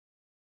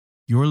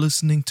You're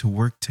listening to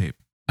Work Tape,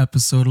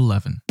 Episode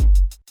 11.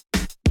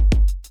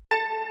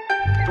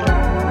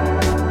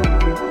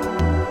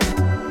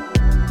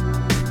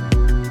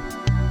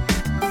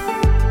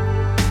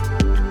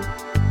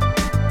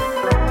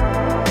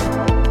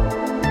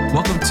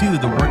 Welcome to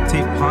the Work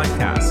Tape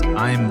Podcast.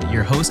 I'm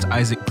your host,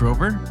 Isaac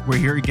Grover. We're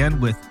here again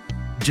with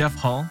Jeff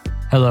Hall.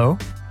 Hello.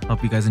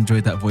 Hope you guys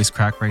enjoyed that voice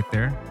crack right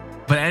there.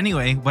 But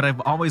anyway, what I've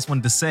always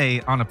wanted to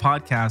say on a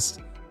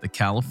podcast, the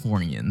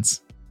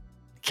Californians.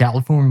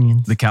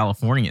 The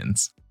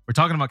Californians. We're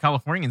talking about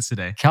Californians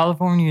today.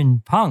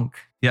 Californian punk.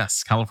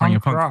 Yes, California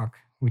punk. Rock,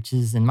 which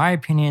is, in my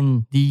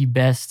opinion, the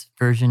best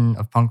version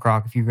of punk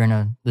rock if you're going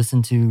to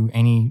listen to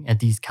any of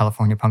these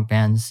California punk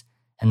bands.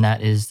 And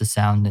that is the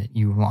sound that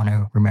you want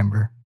to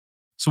remember.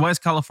 So why is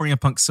California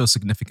punk so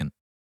significant?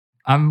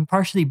 I'm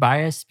partially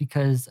biased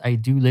because I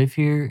do live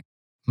here.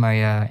 My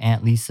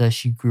Aunt Lisa,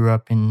 she grew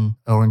up in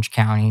Orange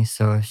County,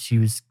 so she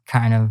was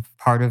kind of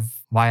part of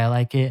why I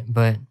like it.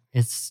 But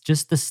it's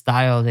just the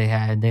style they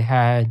had. They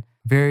had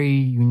very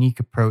unique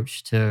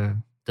approach to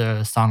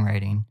the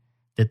songwriting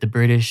that the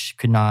British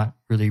could not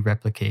really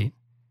replicate.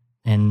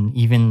 And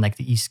even like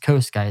the East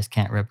Coast guys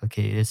can't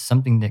replicate. It's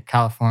something that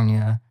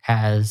California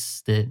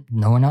has that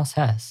no one else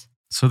has.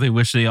 So they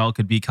wish they all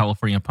could be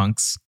California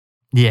punks?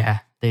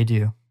 Yeah, they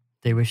do.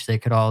 They wish they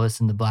could all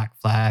listen to Black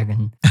Flag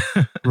and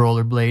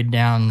rollerblade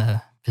down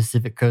the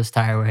Pacific Coast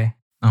Highway.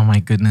 Oh my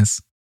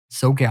goodness.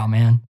 SoCal,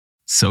 man.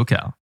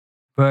 SoCal.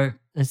 But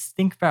let's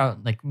think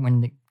about like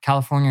when the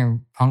California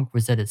punk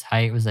was at its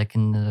height, it was like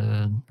in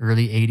the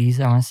early 80s,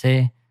 I want to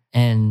say.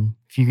 And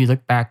if you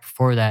look back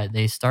before that,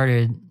 they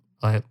started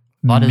like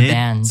a lot of the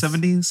bands.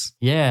 70s?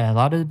 Yeah, a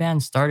lot of the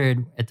bands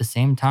started at the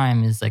same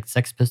time as like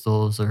Sex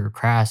Pistols or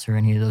Crass or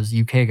any of those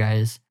UK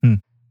guys.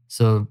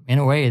 So in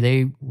a way,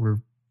 they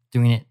were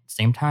doing it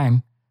same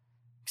time.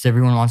 Because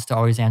everyone wants to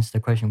always answer the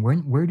question,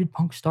 where did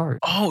punk start?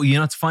 Oh, you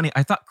know, it's funny.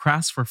 I thought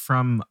Crass were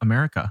from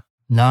America.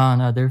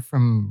 No, they're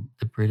from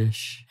the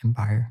British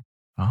Empire.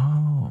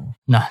 Oh.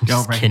 No, I'm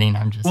just kidding.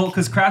 I'm just Well,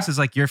 because Crass is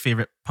like your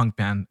favorite punk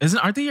band.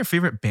 Aren't they your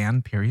favorite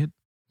band, period?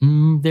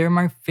 They're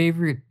my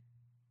favorite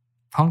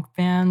punk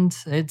band.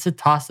 It's a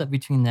toss-up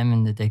between them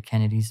and the Dead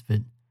Kennedys, but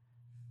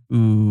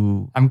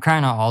ooh, I'm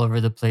kind of all over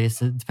the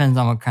place. It depends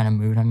on what kind of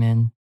mood I'm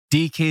in.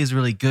 DK is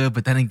really good,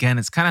 but then again,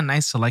 it's kind of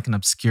nice to like an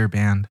obscure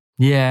band.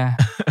 Yeah.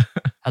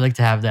 I like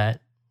to have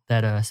that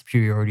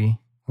superiority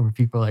over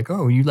people like,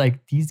 oh, you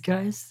like these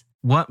guys?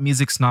 What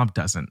music snob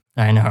doesn't?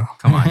 I know.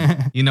 Come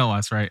on. You know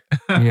us, right?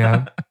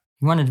 Yeah.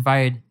 You want to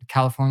divide the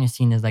California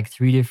scene as like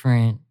three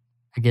different,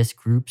 I guess,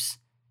 groups.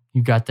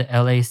 You've got the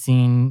LA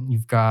scene,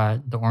 you've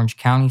got the Orange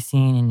County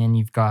scene, and then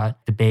you've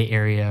got the Bay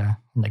Area,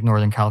 like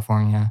Northern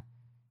California.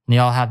 And they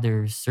all have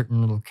their certain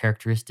little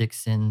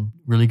characteristics and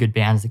really good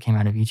bands that came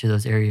out of each of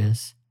those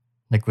areas.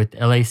 Like with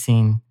the LA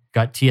scene,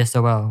 got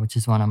TSOL, which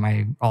is one of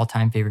my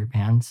all-time favorite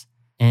bands.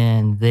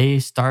 And they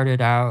started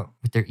out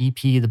with their EP,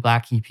 the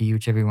Black EP,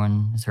 which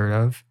everyone has heard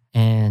of.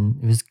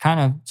 And it was kind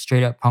of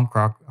straight up punk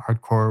rock,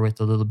 hardcore with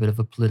a little bit of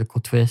a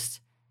political twist.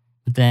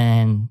 But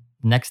then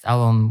the next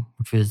album,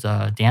 which was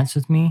Dance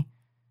With Me,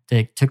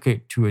 they took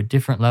it to a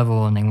different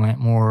level and they went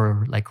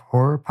more like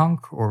horror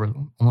punk or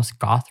almost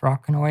goth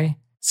rock in a way.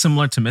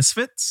 Similar to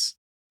Misfits?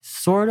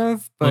 Sort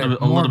of, but a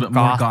little bit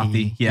more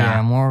gothy. Yeah,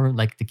 more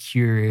like The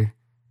Cure.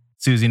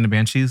 Siouxsie and the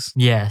Banshees?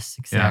 Yes,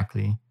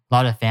 exactly. Yeah. A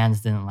lot of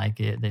fans didn't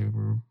like it. They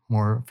were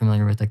more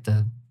familiar with like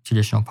the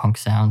traditional punk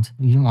sound.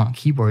 You don't want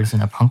keyboards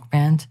in a punk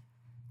band?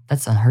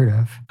 That's unheard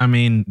of. I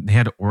mean, they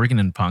had organ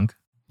in punk.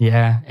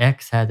 Yeah,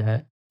 X had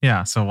that.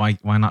 Yeah, so why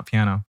not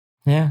piano?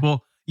 Yeah.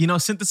 Well, you know,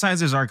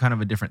 synthesizers are kind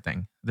of a different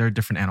thing. They're a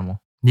different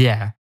animal.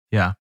 Yeah.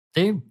 Yeah.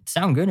 They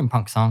sound good in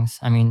punk songs.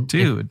 I mean,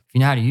 dude, if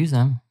you know how to use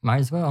them, might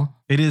as well.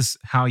 It is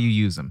how you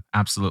use them.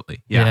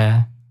 Absolutely.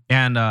 Yeah.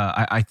 And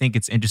I think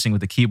it's interesting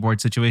with the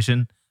keyboard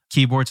situation.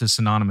 Keyboards is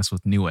synonymous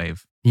with new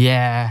wave.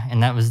 Yeah.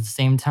 And that was the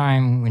same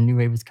time when new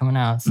wave was coming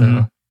out.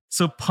 So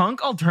So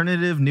punk,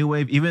 alternative, new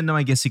wave, even though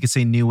I guess you could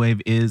say new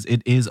wave is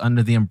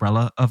under the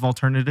umbrella of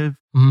alternative.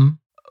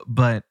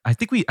 But I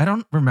think I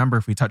don't remember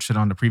if we touched it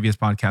on the previous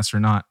podcast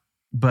or not.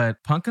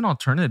 But punk and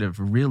alternative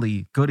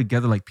really go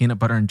together like peanut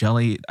butter and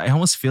jelly. I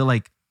almost feel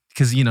like,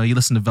 because, you know, you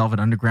listen to Velvet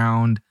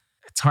Underground,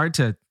 it's hard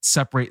to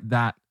separate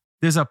that.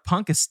 There's a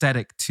punk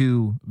aesthetic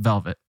to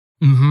Velvet.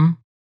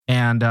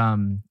 And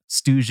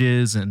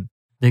Stooges, and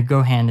they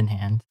go hand in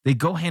hand.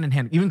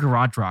 Even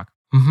garage rock.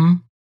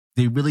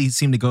 They really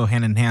seem to go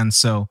hand in hand.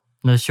 So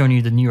I was showing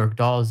you the New York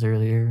Dolls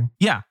earlier.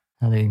 Yeah.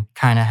 How they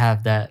kind of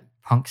have that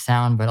punk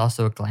sound, but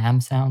also a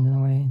glam sound in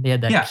a way. They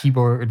had that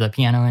keyboard or the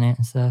piano in it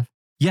and stuff.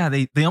 Yeah,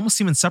 they almost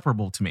seem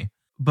inseparable to me.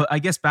 But I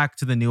guess back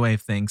to the new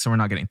wave thing, so we're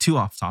not getting too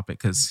off topic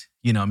because,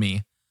 you know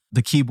me,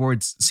 the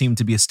keyboards seem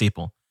to be a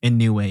staple in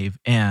new wave.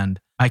 And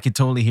I could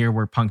totally hear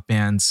where punk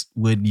bands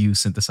would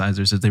use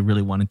synthesizers if they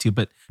really wanted to.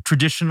 But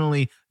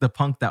traditionally, the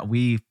punk that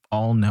we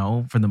all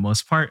know, for the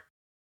most part,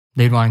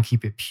 they'd want to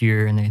keep it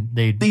pure. And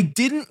they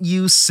didn't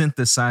use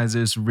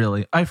synthesizers,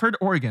 really. I've heard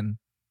organ,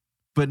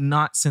 but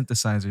not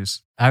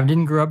synthesizers. I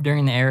didn't grow up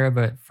during the era,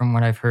 but from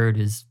what I've heard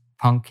is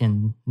punk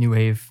and new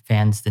wave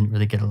fans didn't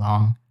really get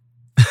along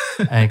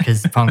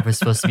because punk was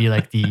supposed to be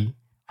like the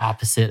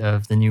opposite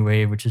of the new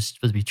wave, which is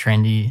supposed to be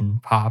trendy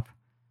and pop,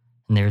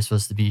 and they were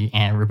supposed to be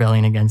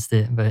rebelling against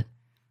it. But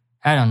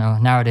I don't know.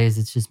 Nowadays,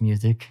 it's just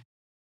music.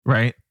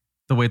 Right?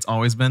 The way it's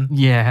always been?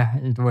 Yeah,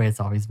 the way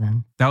it's always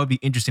been. That would be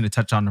interesting to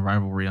touch on the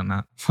rivalry on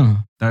that.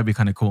 That would be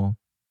kind of cool.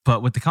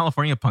 But with the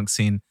California punk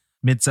scene,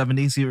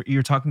 mid-70s you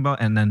were talking about,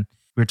 and then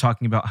we were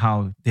talking about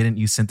how they didn't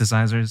use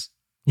synthesizers.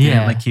 They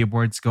didn't like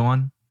keyboards. Go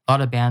on. A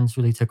lot of bands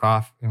really took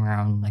off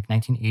around like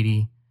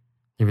 1980.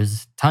 There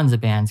was tons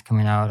of bands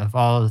coming out of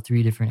all the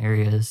 3 different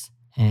areas.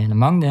 And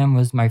among them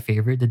was my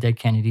favorite, the Dead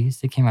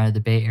Kennedys. They came out of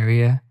the Bay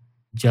Area,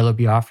 Jello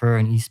Biafra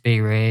and East Bay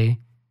Ray.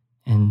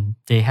 And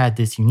they had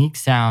this unique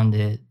sound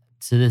that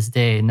to this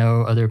day,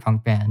 no other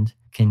punk band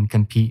can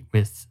compete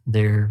with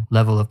their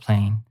level of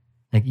playing.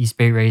 Like East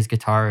Bay Ray's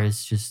guitar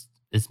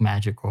it's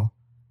magical.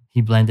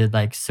 He blended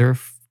like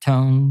surf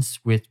tones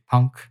with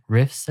punk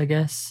riffs, I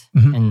guess,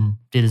 and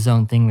did his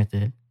own thing with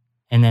it.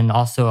 And then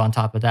also on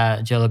top of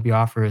that, Jello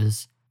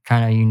Biafra's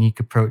kind of unique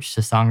approach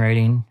to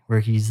songwriting where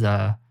he's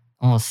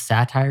almost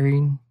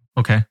satirizing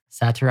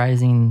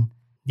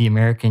the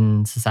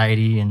American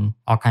society and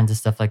all kinds of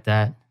stuff like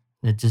that.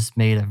 It just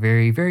made a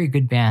very, very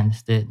good band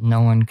that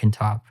no one can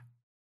top.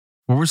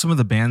 What were some of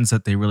the bands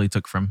that they really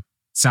took from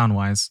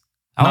sound-wise?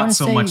 Not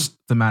so much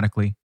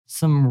thematically.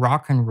 Some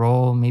rock and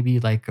roll, maybe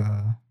like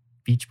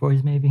Beach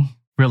Boys, maybe.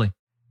 Really?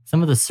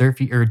 Some of the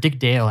surfy, or Dick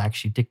Dale,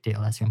 actually. Dick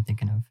Dale, that's what I'm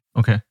thinking of.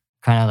 Okay.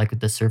 Kind of like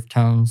with the surf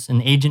tones.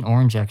 And Agent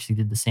Orange actually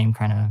did the same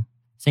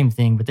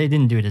thing, but they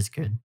didn't do it as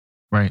good.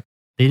 Right.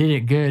 They did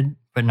it good,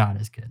 but not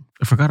as good.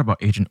 I forgot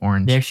about Agent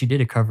Orange. They actually did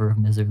a cover of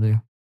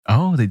Miserlou.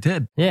 Oh, they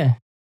did? Yeah.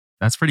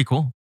 That's pretty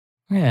cool.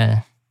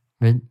 Yeah.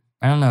 But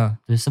I don't know.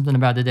 There's something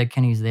about the Dead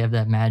Kennedys. They have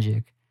that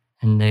magic,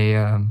 and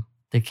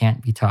they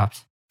can't be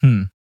topped.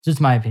 Just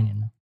my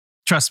opinion.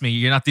 Trust me,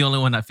 you're not the only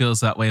one that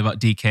feels that way about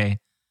DK.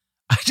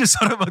 I just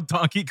thought about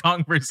Donkey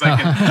Kong for a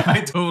second.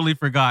 I totally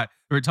forgot.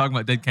 We were talking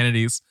about Dead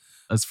Kennedys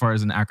as far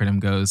as an acronym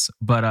goes.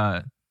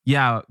 But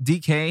yeah,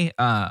 DK,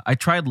 I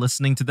tried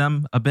listening to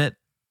them a bit,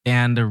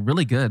 and they're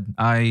really good.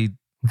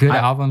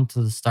 Album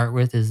to start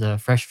with is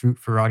Fresh Fruit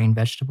for Rotting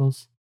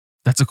Vegetables.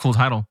 That's a cool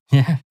title.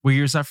 Yeah. What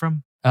year is that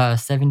from?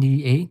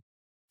 78.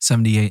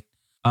 78.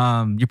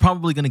 You're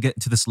probably going to get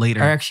into this later.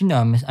 Or actually, no,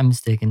 I'm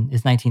mistaken.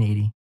 It's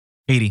 1980.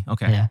 80,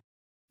 okay. Yeah.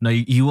 No,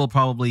 you will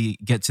probably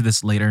get to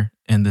this later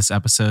in this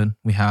episode.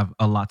 We have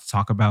a lot to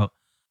talk about.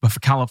 But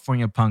for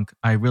California punk,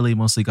 I really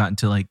mostly got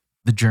into like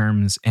the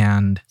Germs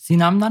and... See,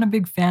 now I'm not a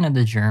big fan of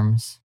the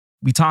Germs.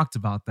 We talked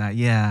about that,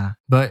 yeah.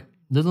 But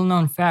little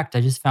known fact,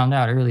 I just found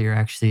out earlier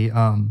actually,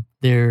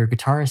 their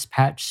guitarist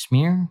Pat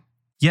Smear.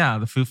 Yeah,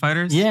 the Foo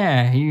Fighters?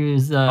 Yeah, he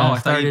was I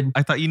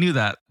thought you knew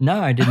that. No,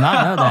 I did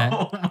not know that.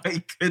 Oh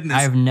my goodness.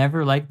 I've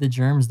never liked the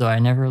Germs though. I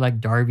never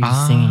liked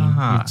Darby's singing.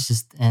 It's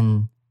just,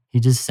 and he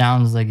just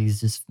sounds like he's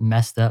just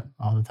messed up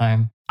all the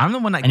time. I'm the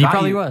one that he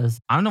probably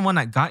was. I'm the one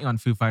that got you on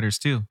Foo Fighters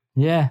too.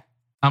 Yeah.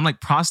 I'm like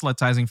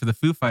proselytizing for the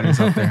Foo Fighters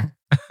out there.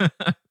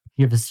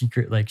 You have a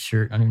secret like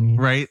shirt underneath.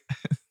 Right.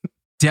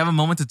 Do you have a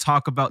moment to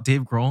talk about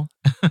Dave Grohl?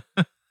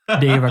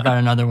 Dave, I got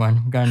another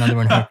one.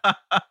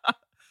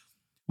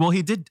 Well,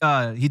 he did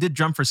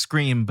drum for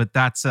Scream, but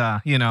that's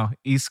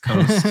East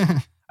Coast.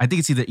 I think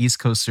it's either East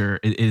Coast or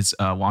it is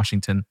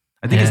Washington.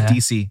 I think it's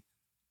DC.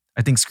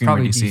 I think Scream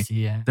probably or DC.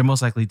 Yeah. They're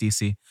most likely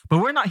DC. But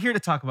we're not here to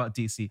talk about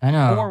DC. I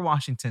know. Or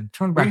Washington.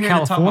 Talking about we're here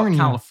California. to talk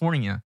about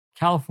California.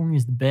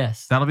 California's the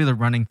best. That'll be the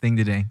running thing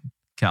today.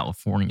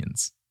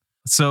 Californians.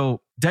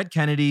 So Dead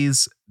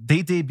Kennedys,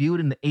 they debuted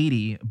in the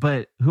 80s,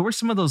 but who were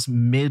some of those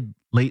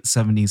mid-late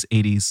 70s,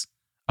 80s?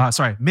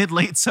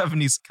 Mid-late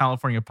 70s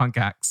California punk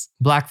acts?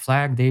 Black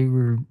Flag, they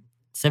were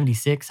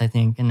 76, I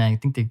think, and I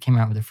think they came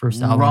out with their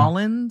first album.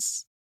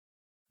 Rollins?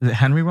 Is it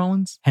Henry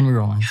Rollins? Henry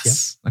Rollins,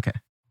 yes. Yep. Okay.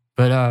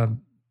 But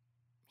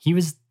he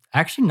was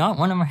actually not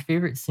one of my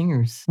favorite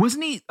singers.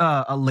 Wasn't he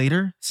a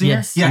later singer?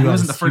 Yes. Yeah, he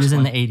was in the first one. He was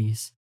in the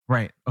 80s.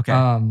 Right. Okay.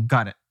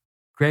 Got it.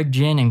 Greg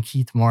Ginn and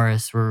Keith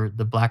Morris were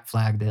the Black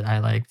Flag that I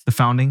liked. The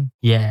founding?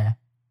 Yeah.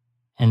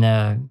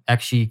 And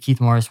actually, Keith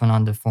Morris went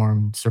on to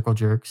form Circle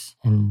Jerks,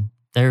 and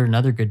they're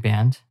another good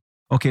band.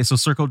 Okay, so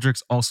Circle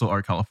Jerks also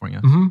are California.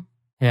 Mm-hmm.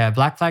 Yeah,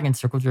 Black Flag and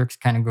Circle Jerks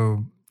kind of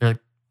go, they're,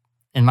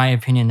 in my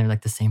opinion, they're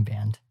like the same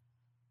band.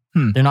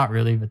 They're not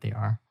really, but they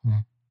are.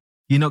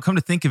 Yeah. Come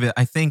to think of it,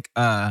 I think,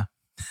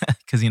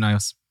 because, I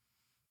was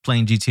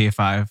playing GTA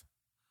 5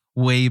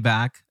 way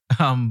back,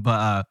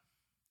 but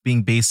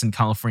being based in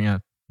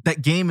California,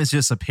 that game is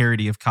just a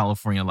parody of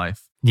California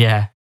life.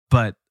 Yeah.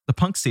 But the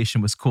punk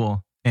station was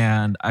cool.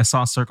 And I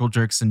saw Circle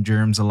Jerks and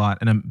Germs a lot.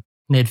 And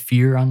they had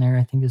Fear on there,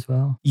 I think, as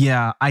well.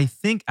 Yeah, I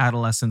think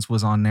Adolescence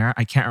was on there.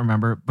 I can't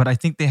remember, but I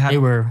think they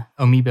were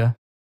Amoeba.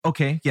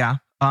 Okay, yeah.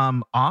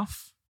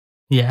 Off?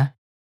 Yeah.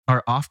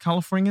 Are Off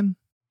Californian?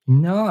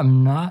 No,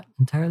 I'm not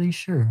entirely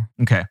sure.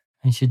 Okay.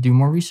 I should do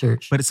more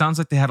research. But it sounds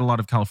like they had a lot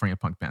of California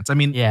punk bands. I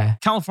mean, yeah.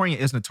 California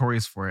is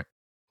notorious for it.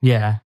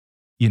 Yeah.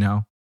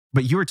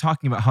 But you were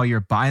talking about how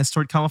you're biased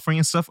toward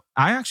California stuff.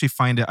 I actually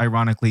find it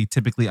ironically,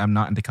 typically I'm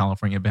not into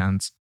California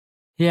bands.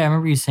 Yeah, I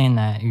remember you saying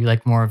that. You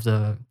like more of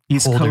the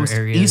colder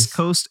areas. East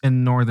Coast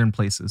and northern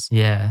places.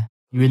 Yeah.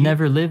 You would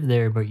never live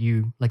there, but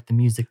you like the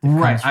music.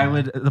 Right. I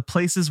would, the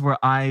places where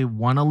I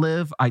want to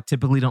live, I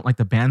typically don't like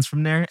the bands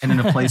from there. And in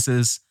the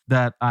places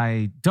that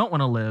I don't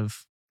want to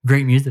live,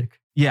 great music.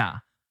 Yeah.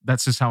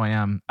 That's just how I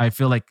am. I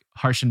feel like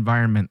harsh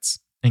environments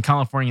in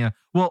California.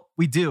 Well,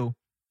 we do.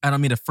 I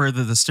don't mean to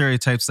further the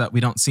stereotypes that we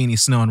don't see any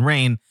snow and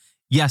rain.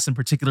 Yes, in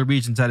particular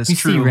regions, that is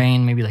true. We see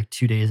rain maybe like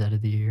 2 days out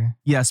of the year.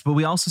 Yes, but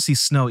we also see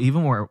snow,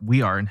 even where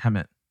we are in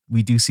Hemet.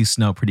 We do see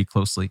snow pretty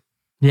closely.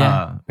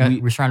 Yeah,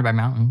 we're surrounded by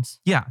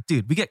mountains. Yeah,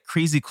 dude, we get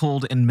crazy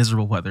cold and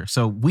miserable weather.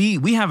 So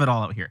we have it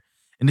all out here.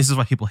 And this is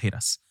why people hate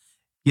us.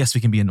 Yes,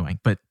 we can be annoying,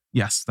 but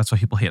yes, that's why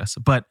people hate us.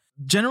 But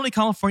generally,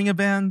 California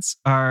bands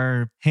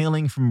are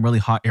hailing from really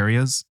hot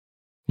areas.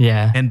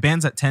 Yeah. And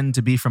bands that tend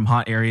to be from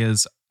hot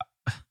areas,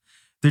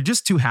 they're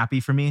just too happy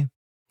for me.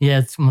 Yeah,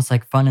 it's almost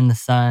like fun in the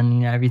sun. You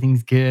know,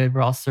 everything's good.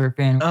 We're all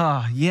surfing.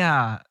 Oh,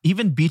 yeah.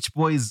 Even Beach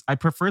Boys, I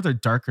prefer their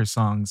darker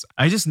songs.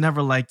 I just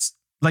never liked,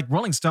 like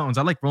Rolling Stones.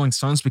 I like Rolling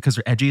Stones because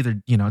they're edgy.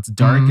 They're, you know, it's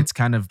dark. It's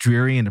kind of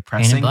dreary and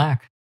depressing. Painted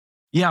Black.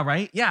 Yeah,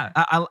 right? Yeah.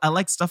 I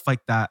like stuff like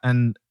that.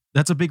 And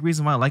that's a big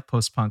reason why I like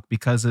post-punk,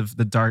 because of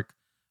the dark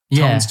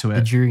tones to it.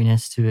 The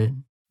dreariness to it.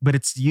 But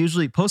it's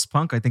usually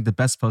post-punk. I think the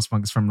best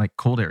post-punk is from like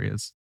cold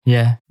areas.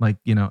 Yeah. Like,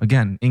 you know,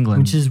 again,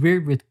 England. Which is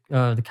weird with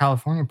the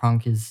California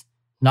punk is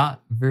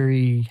not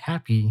very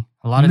happy.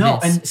 A lot of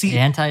it's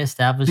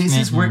anti-establishment. This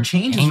is where it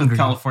changes with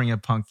California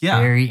punk. Yeah.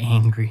 Very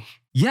angry.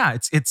 Yeah,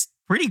 it's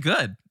pretty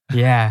good.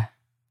 Yeah.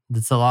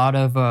 It's a lot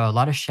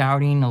of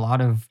shouting, a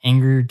lot of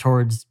anger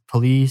towards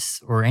police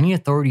or any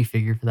authority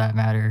figure for that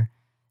matter.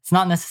 It's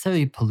not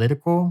necessarily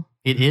political.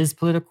 It is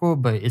political,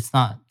 but it's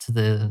not to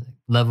the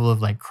level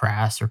of like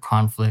crass or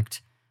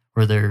conflict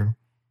where they're,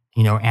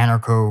 you know,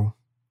 anarcho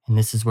and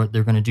this is what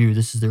they're going to do.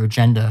 This is their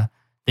agenda.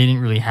 They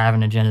didn't really have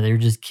an agenda. They were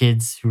just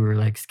kids who were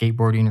like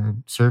skateboarding or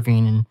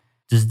surfing and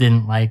just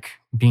didn't like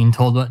being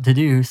told what to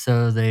do.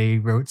 So they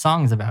wrote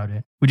songs about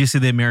it. Would you say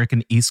the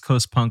American East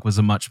Coast punk was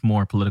a much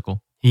more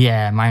political?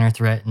 Yeah, Minor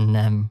Threat and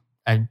them,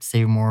 I'd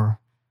say more.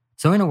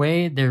 So in a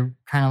way, they're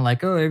kind of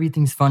like, oh,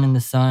 everything's fun in the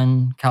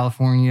sun,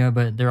 California,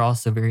 but they're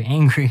also very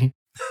angry.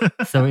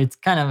 So it's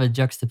kind of a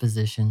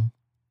juxtaposition,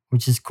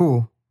 which is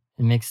cool.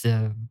 It makes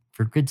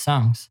for good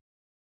songs.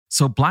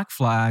 So Black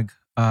Flag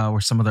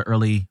were some of the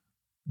early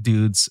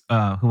dudes.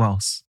 Who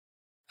else?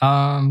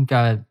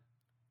 Got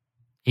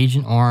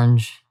Agent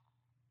Orange.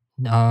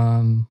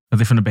 Are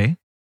they from the Bay?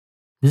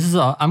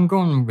 I'm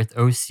going with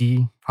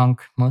OC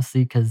punk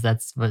mostly because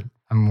that's what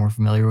I'm more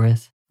familiar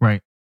with.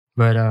 Right.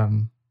 But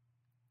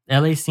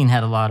LA scene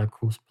had a lot of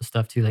cool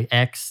stuff too. Like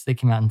X, they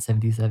came out in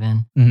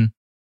 77.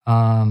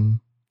 Mm-hmm.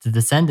 The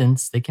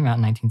Descendants, they came out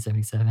in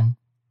 1977.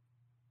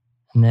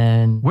 And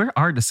then where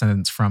are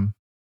Descendants from?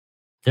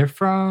 They're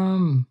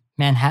from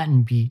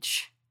Manhattan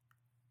Beach,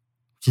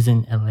 which is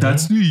in LA.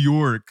 That's New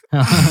York.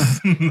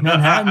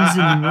 Manhattan's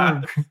in New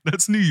York.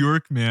 That's New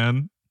York,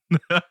 man.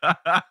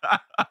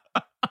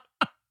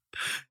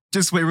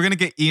 Just wait, we're gonna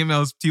get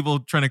emails, people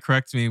trying to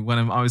correct me when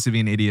I'm obviously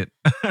being an idiot.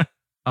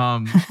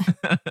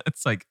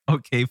 It's like,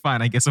 okay,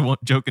 fine, I guess I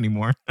won't joke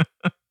anymore.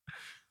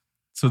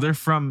 So they're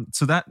from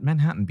that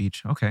Manhattan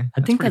Beach. Okay.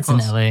 I think that's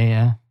close. In LA,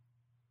 yeah.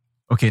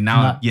 Okay,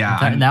 now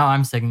now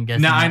I'm second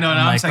guessing. No, I know,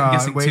 now I'm second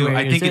guessing too. Wait,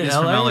 I think it is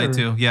from LA or?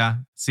 too. Yeah.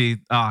 See,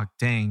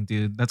 dang,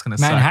 dude, that's gonna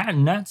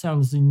Manhattan, suck. that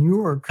sounds New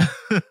York.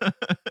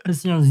 That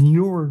sounds New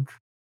York.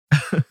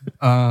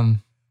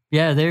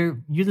 Yeah,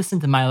 you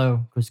listened to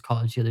Milo Goes to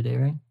College the other day,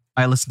 right?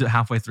 I listened to it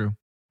halfway through.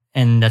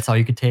 And that's all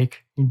you could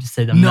take? You just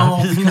say them?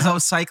 No, because I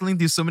was cycling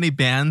through so many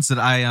bands that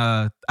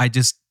I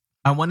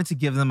wanted to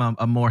give them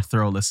a more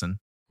thorough listen.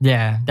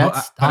 Yeah,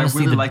 that's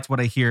honestly I really liked what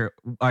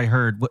I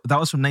heard. That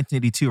was from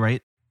 1982,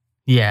 right?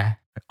 Yeah.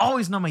 I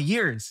always know my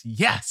years.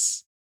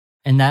 Yes.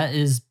 And that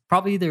is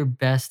probably their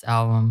best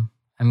album.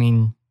 I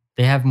mean,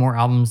 they have more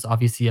albums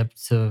obviously up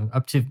to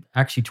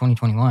actually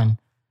 2021,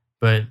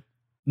 but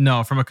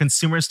no, from a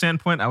consumer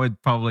standpoint, I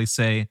would probably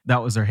say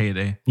that was their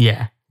heyday.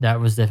 Yeah,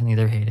 that was definitely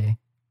their heyday.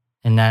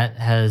 And that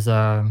has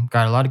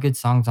got a lot of good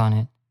songs on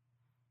it.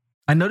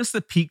 I noticed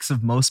the peaks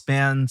of most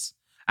bands.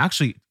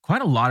 Actually,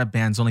 quite a lot of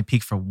bands only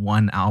peak for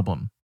one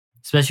album.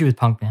 Especially with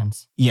punk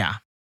bands. Yeah.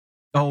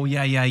 Oh,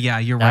 yeah.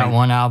 You're that right. That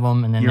one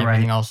album and then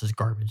everything right. else is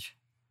garbage.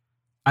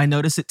 I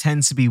notice it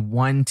tends to be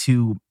 1,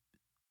 2,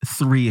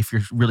 3 if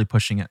you're really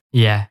pushing it.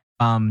 Yeah.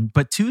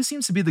 But 2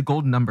 seems to be the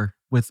golden number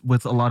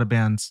with a lot of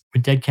bands.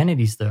 With Dead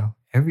Kennedys, though,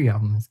 every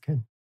album is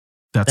good.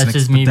 That's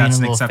just me being a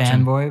little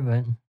fanboy,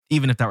 but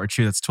even if that were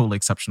true, that's totally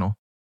exceptional.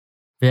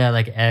 Yeah,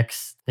 like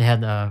X, they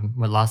had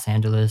with Los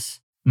Angeles,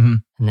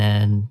 and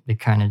then they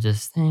kind of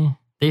just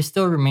they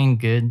still remain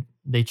good.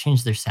 They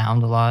changed their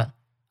sound a lot.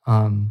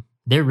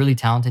 They're really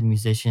talented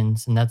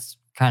musicians, and that's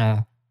kind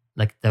of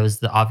like that was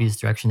the obvious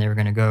direction they were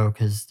going to go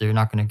because they're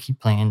not going to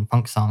keep playing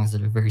punk songs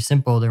that are very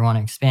simple. They want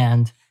to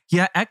expand.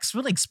 Yeah, X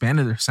really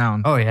expanded their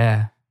sound. Oh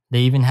yeah. They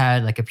even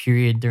had like a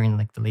period during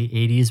like the late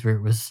 80s where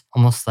it was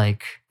almost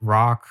like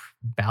rock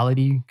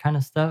ballady kind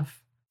of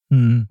stuff.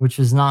 which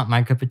was not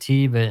my cup of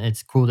tea, but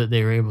it's cool that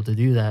they were able to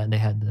do that. They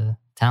had the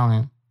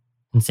talent.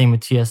 And same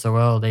with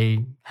TSOL.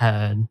 They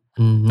had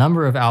a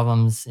number of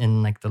albums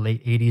in like the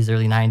late 80s,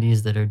 early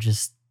 90s that are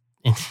just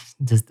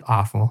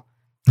awful.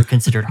 They're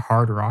considered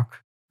hard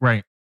rock.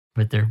 Right.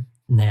 But they're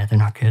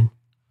not good.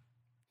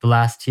 The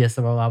last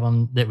TSOL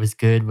album that was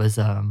good was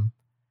I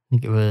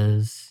think it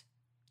was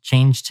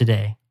Change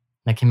Today.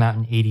 That came out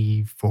in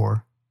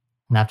 84.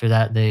 And after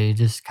that, they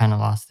just kind of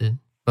lost it.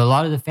 But a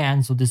lot of the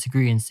fans will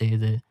disagree and say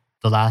that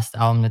the last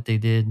album that they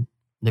did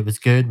that was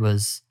good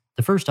was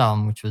the first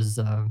album, which was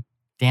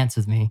Dance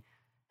With Me.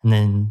 And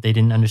then they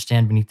didn't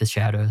understand Beneath the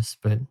Shadows.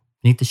 But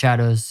Beneath the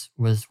Shadows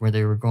was where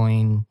they were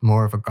going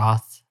more of a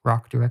goth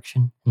rock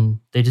direction. And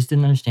they just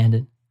didn't understand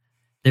it.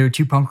 They were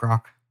too punk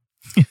rock.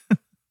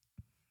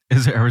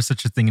 Is there ever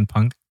such a thing in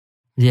punk?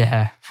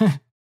 Yeah.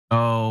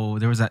 Oh,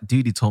 there was that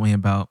dude you told me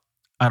about.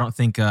 I don't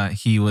think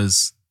he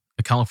was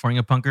a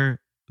California punker.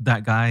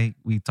 That guy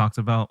we talked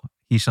about,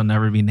 he shall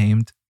never be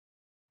named.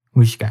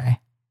 Which guy?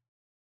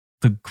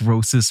 The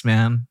grossest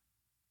man.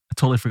 I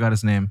totally forgot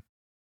his name.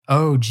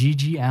 Oh,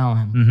 G.G.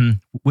 Allen.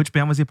 Mm-hmm. Which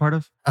band was he a part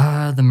of?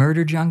 The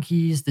Murder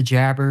Junkies, the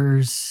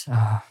Jabbers,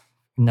 a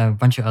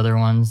bunch of other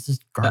ones.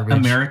 Just garbage.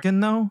 American,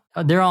 though?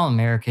 They're all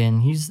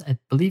American. I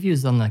believe he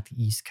was on like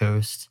the East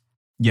Coast.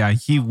 Yeah,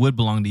 he would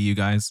belong to you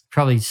guys.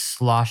 Probably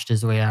sloshed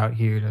his way out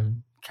here to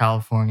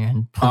California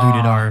and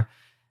polluted our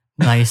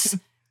nice,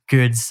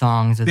 good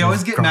songs. They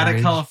always get mad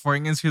at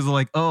Californians who's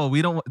like, oh,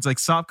 we don't, it's like,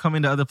 stop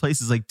coming to other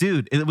places. Like,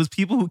 dude, it was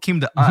people who came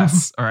to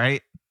us, all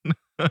right?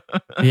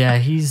 Yeah,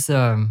 he's...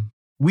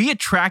 we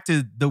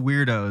attracted the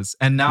weirdos,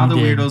 and now the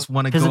weirdos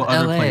want to go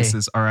other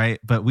places, all right?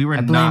 But we were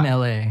not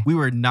LA. We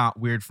were not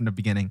weird from the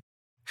beginning.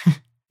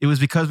 It was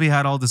because we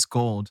had all this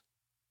gold.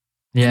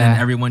 Yeah. And then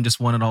everyone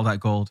just wanted all that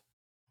gold.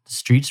 The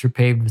streets were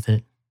paved with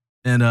it.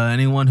 And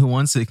anyone who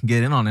wants it can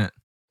get in on it.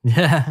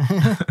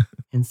 Yeah.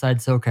 Inside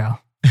SoCal.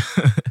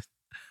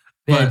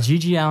 Yeah,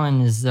 G.G.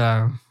 Allen is...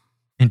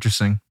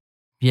 interesting.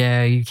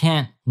 Yeah, you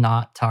can't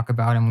not talk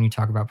about him when you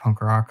talk about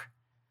punk rock.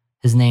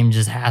 His name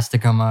just has to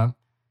come up.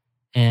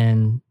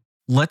 And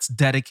let's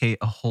dedicate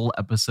a whole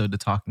episode to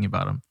talking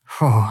about him.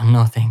 Oh,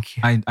 no, thank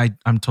you.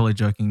 I'm totally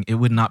joking. It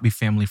would not be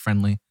family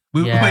friendly.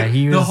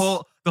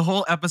 The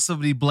whole episode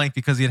would be blank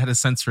because he had to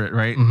censor it,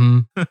 right?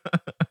 Mm-hmm.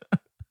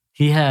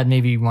 He had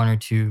maybe one or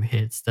two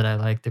hits that I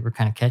liked that were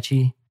kind of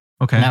catchy.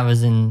 Okay. And that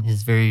was in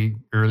his very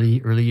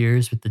early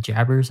years with the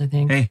Jabbers, I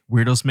think. Hey,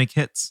 weirdos make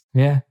hits.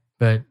 Yeah,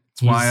 but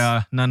that's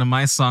why none of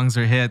my songs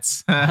are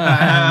hits.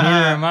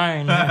 Neither are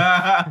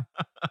mine.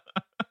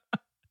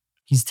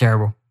 He's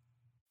terrible.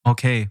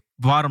 Okay,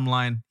 bottom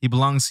line, he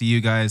belongs to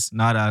you guys,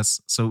 not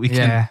us. So we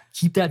can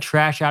keep that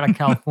trash out of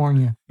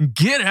California.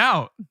 Get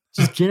out.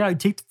 Just get out.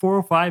 Take the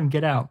 405 and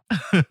get out.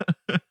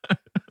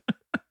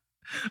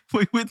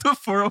 Wait, with the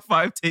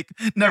 405 take,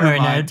 never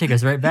mind. That'll take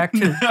us right back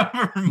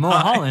to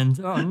Mulholland.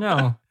 Oh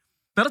no,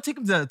 that'll take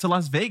him to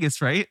Las Vegas,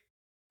 right?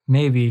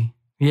 Maybe.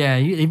 Yeah,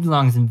 he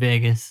belongs in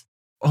Vegas.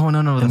 Oh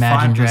no, the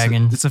Imagine 5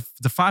 Dragons. It's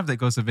the 5 that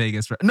goes to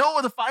Vegas, right?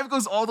 No, the 5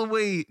 goes all the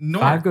way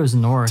north. 5 goes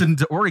north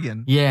to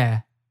Oregon.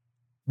 Yeah,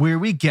 where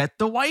we get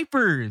the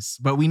Wipers.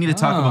 But we need to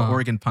talk about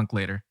Oregon punk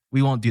later.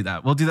 We won't do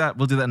that. We'll do that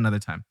another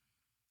time.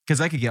 Because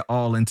I could get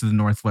all into the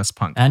Northwest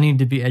punk. I need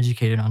to be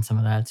educated on some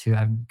of that too.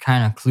 I'm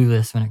kind of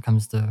clueless when it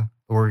comes to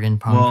Oregon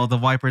punk. Well, the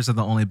Wipers are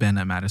the only band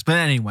that matters. But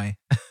anyway,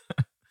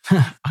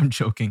 I'm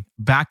joking.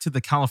 Back to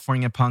the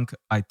California punk.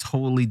 I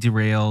totally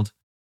derailed.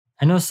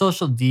 I know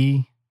Social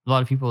D. A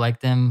lot of people like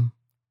them.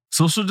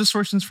 Social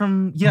Distortion's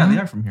from... Yeah, they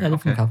are from here. Yeah, they're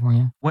from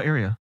California. What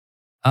area?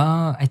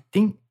 I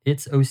think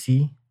it's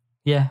OC.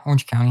 Yeah,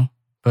 Orange County.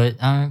 But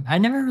I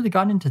never really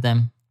got into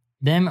them.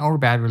 Them or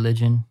Bad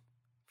Religion.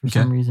 For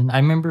some reason. I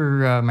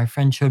remember my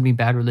friend showed me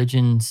Bad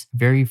Religion's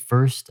very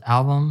first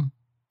album,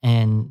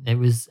 and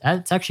it's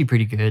actually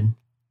pretty good.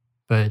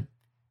 But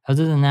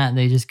other than that,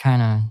 they just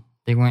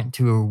they went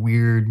to a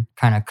weird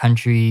kind of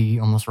country,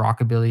 almost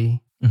rockabilly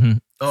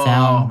sound.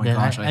 Oh my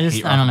gosh, I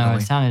don't know.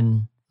 It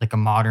sounded like a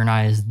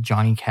modernized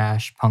Johnny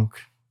Cash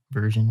punk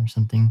version or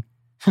something.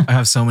 I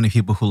have so many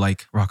people who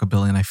like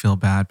rockabilly, and I feel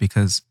bad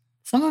because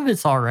some of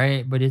it's all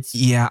right, but it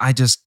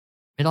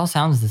all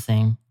sounds the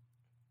same.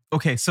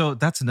 Okay, so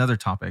that's another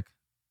topic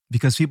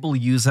because people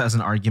use that as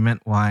an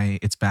argument why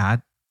it's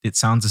bad. It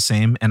sounds the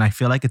same, and I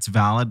feel like it's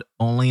valid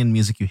only in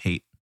music you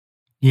hate.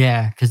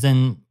 Yeah, because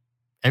then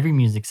every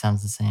music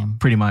sounds the same.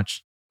 Pretty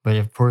much. But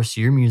of course,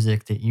 your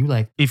music that you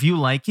like. If you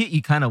like it,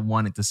 you kind of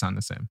want it to sound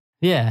the same.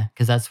 Yeah,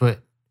 because that's what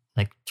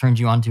turned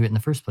you onto it in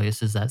the first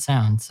place is that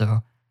sound.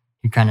 So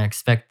you kind of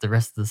expect the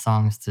rest of the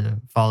songs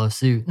to follow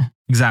suit.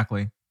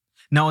 Exactly.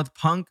 Now with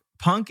punk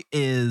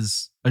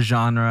is a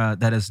genre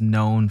that is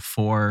known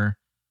for...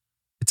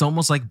 It's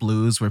almost like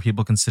blues where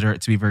people consider it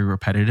to be very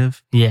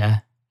repetitive. Yeah,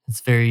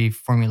 it's very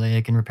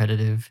formulaic and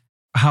repetitive.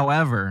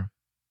 However,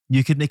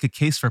 you could make a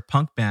case for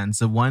punk bands,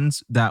 the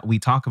ones that we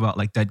talk about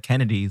like Dead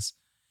Kennedys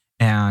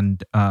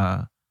and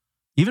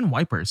even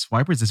Wipers.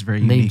 Wipers is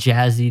very unique. They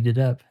jazzied it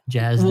up.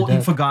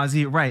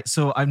 Fugazi, right.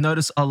 So I've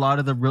noticed a lot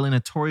of the really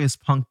notorious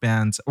punk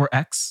bands or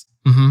X,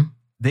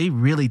 they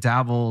really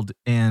dabbled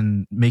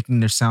in making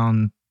their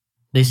sound.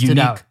 They stood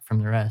unique. out from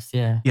the rest.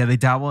 Yeah. Yeah, they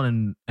dabbled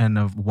in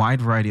a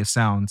wide variety of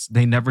sounds.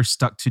 They never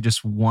stuck to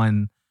just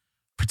one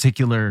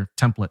particular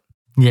template.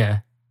 Yeah.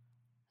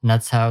 And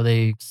that's how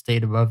they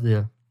stayed above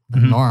the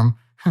Mhm. norm.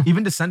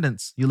 Even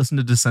Descendants. You listen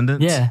to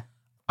Descendants? Yeah.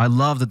 I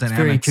love the It's very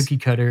dynamics. cookie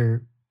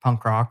cutter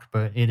punk rock,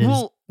 but it is.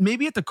 Well,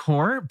 maybe at the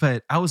core,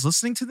 but I was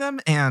listening to them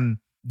and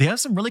they have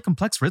some really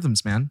complex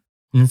rhythms, man.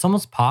 And it's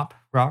almost pop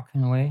rock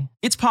in a way.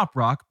 It's pop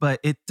rock, but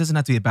it doesn't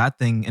have to be a bad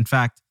thing. In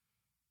fact,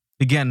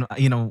 again,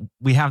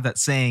 we have that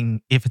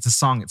saying, if it's a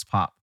song, it's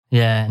pop.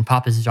 Yeah. And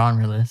pop is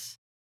genreless.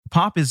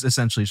 Pop is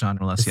essentially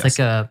genreless, It's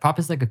yes. pop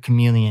is like a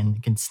chameleon.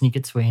 It can sneak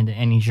its way into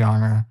any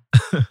genre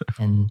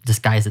and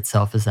disguise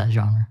itself as that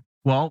genre.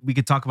 Well, we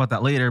could talk about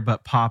that later,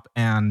 but pop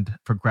and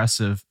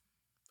progressive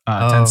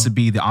tends to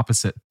be the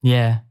opposite.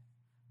 Yeah.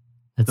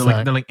 It's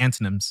They're like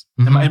antonyms.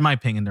 Mhm. In my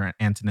opinion, they're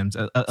antonyms,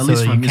 at so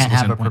least from a you musical can't have a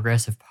standpoint.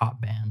 progressive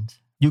pop band.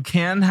 You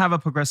can have a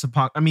progressive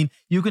pop. I mean,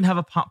 you can have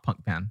a pop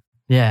punk band.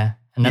 Yeah.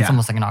 And that's Yeah.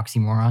 almost like an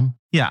oxymoron.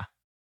 Yeah.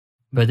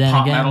 But then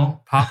Pop again,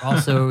 metal. pop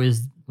also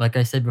is, like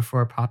I said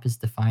before, pop is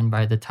defined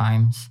by the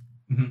times.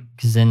 Mhm.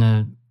 Because in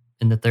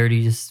the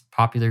 30s,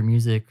 popular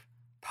music,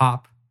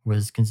 pop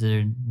was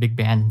considered big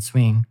band and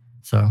swing.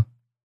 So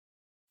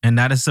And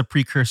that is a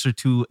precursor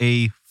to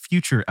a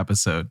future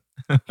episode.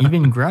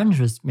 even grunge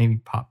was maybe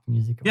pop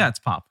music. Yeah, it's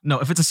pop. No,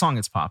 if it's a song,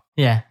 it's pop.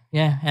 Yeah.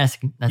 That's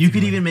You a could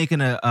good even way. make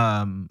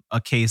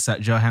a case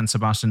that Johann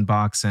Sebastian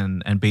Bach's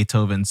and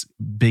Beethoven's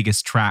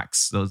biggest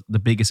tracks, the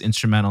biggest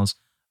instrumentals,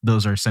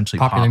 those are essentially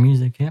popular pop.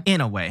 music. Yeah. In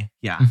a way,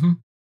 yeah.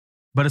 Mhm.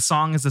 But a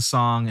song is a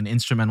song, an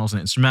instrumental is an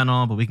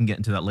instrumental, but we can get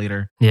into that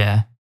later.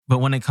 Yeah. But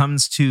when it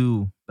comes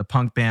to the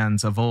punk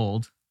bands of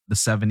old, the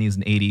 70s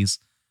and 80s,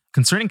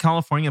 concerning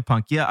California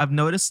punk, yeah, I've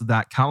noticed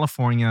that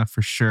California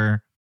for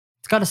sure,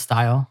 It's got a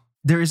style.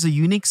 there is a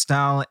unique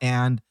style,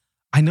 and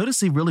I noticed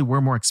they really were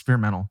more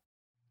experimental.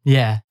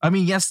 Yeah. I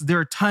mean, yes, there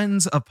are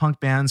tons of punk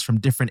bands from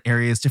different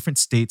areas, different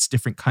states,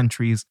 different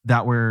countries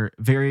that were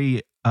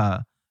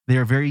they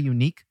are very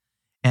unique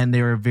and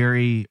they were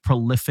very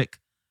prolific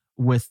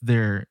with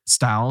their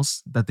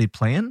styles that they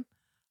play in.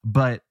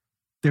 But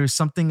there's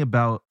something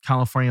about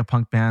California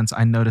punk bands.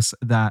 I noticed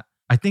that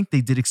I think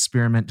they did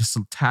experiment just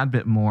a tad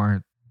bit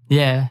more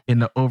Yeah. in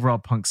the overall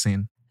punk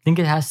scene. I think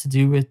it has to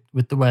do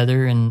with the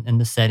weather and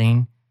the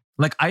setting.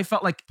 Like I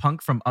felt like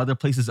punk from other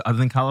places other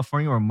than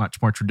California were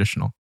much more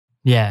traditional.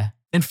 Yeah.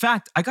 In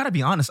fact, I gotta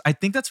be honest, I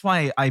think that's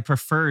why I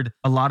preferred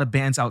a lot of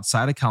bands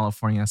outside of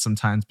California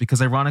sometimes,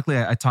 because ironically,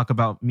 I talk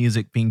about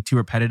music being too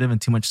repetitive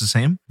and too much the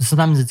same.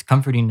 Sometimes it's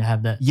comforting to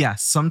have that.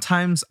 Yes,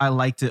 sometimes I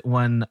liked it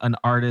when an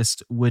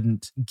artist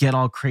wouldn't get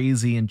all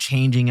crazy and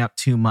changing up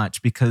too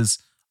much because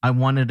I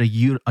wanted a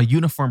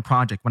uniform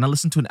project. When I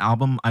listen to an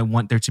album, I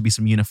want there to be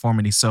some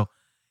uniformity. So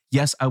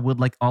yes, I would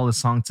like all the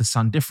songs to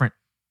sound different,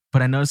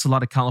 but I noticed a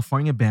lot of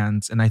California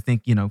bands, and I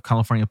think,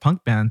 California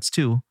punk bands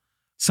too,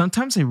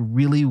 sometimes they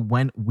really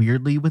went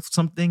weirdly with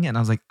something and I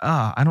was like,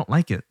 I don't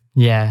like it.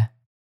 Yeah.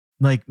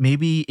 Like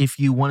maybe if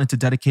you wanted to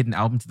dedicate an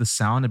album to the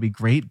sound, it'd be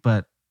great,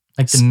 but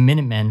Like the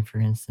Minutemen, for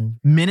instance.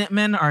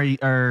 Minutemen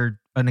are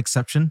an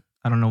exception.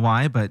 I don't know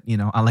why, but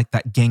I like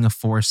that Gang of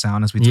Four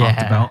sound as we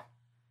talked about.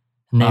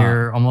 And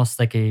they're almost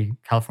like a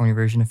California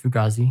version of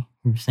Fugazi,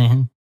 we were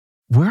saying.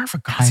 Where are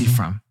Fugazi Kinda.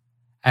 from?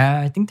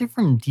 I think they're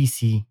from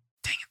DC.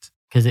 Dang it.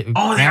 Because it They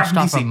are branched from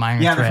off DC. of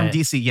Minor Yeah, Threat. they're from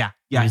DC. Yeah,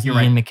 It was you're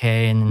Ian right.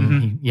 McKay, and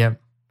then he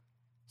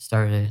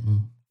started it.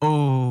 And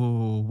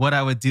Oh, what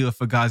I would do if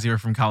Fugazi were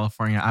from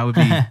California. I would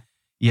be,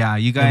 yeah,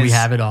 you guys. we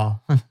have it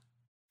all.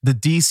 The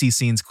DC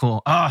scene's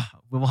cool.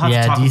 We'll have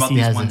to talk DC about these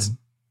has ones.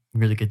 a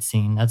really good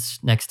scene.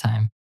 That's next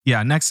time.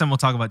 Yeah, next time we'll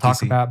talk about Talk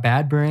DC. about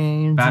Bad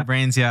Brains, Bad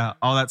Brains, yeah,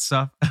 all that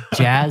stuff.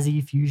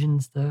 jazzy fusion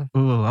stuff.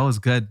 Ooh, that was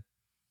good.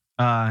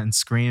 And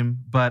Scream.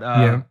 But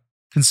Yeah.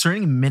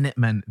 concerning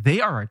Minutemen,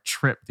 they are a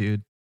trip,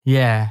 dude.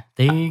 Yeah,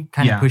 they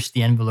kind of Yeah. pushed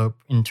the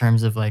envelope in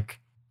terms of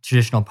like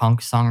traditional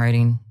punk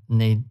songwriting,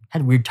 and they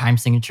had weird time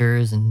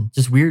signatures and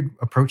just weird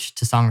approach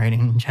to songwriting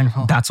in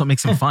general. That's what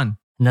makes them fun.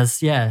 And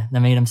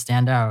that made them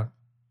stand out.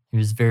 It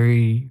was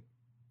very,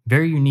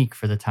 very unique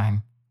for the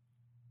time.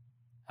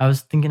 I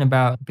was thinking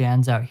about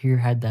bands out here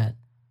had that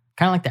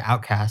kind of like the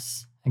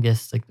Outcasts, I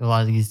guess, like a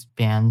lot of these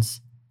bands,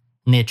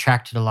 and they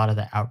attracted a lot of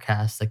the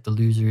outcasts, like the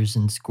losers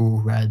in school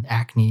who had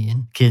acne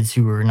and kids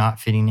who were not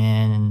fitting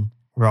in and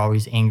were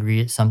always angry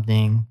at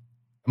something.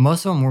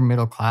 Most of them were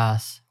middle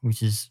class,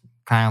 which is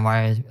kind of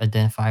why I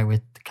identify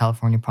with the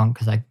California punk,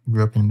 because I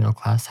grew up in a middle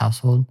class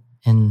household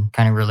and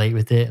kind of relate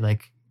with it.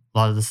 Like a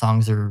lot of the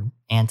songs are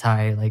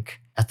anti, like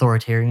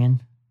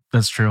authoritarian,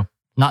 That's true.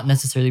 not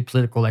necessarily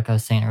political, like I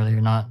was saying earlier.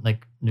 Not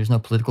like there's no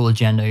political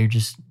agenda. You're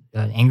just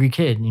an angry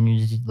kid and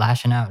you're just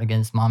lashing out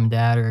against mom and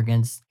dad or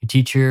against your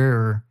teacher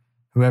or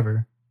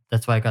whoever.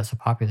 That's why it got so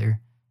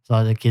popular. So a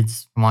lot of the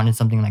kids wanted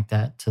something like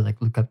that to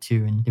like look up to,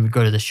 and they would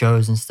go to the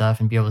shows and stuff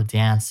and be able to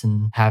dance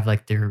and have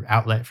like their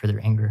outlet for their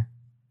anger,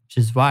 which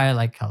is why I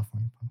like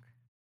California punk.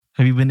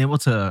 Have you been able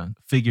to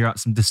figure out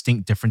some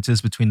distinct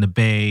differences between the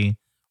Bay,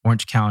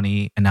 Orange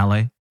County, and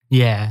LA?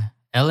 Yeah.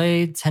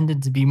 LA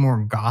tended to be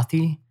more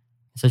gothy,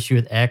 especially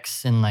with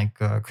X and like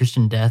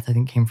Christian Death, I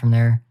think came from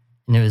there.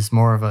 And it was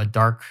more of a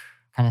dark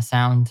kind of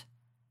sound.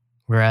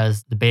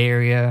 Whereas the Bay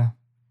Area,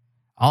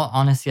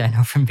 honestly, I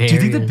know from Bay Do you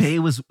Area. think the Bay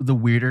was the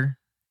weirder?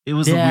 It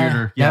was the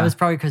weirder. Yeah, that was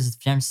probably because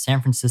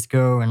San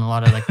Francisco and a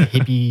lot of like the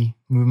hippie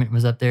movement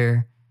was up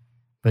there.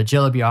 But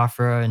Jello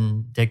Biafra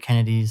and Dead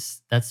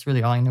Kennedys, that's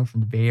really all I know from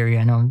the Bay Area.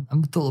 I know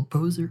I'm a total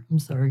poser. I'm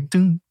sorry.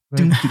 Oh,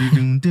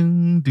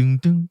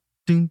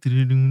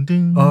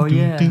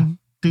 yeah.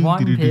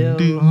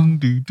 One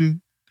pill.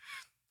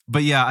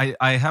 But yeah,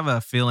 I have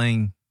a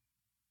feeling,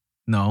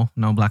 no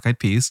Black Eyed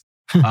Peas.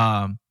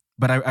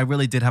 But I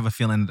really did have a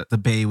feeling that the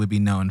Bay would be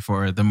known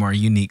for the more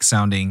unique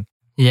sounding,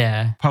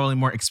 probably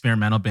more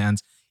experimental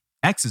bands.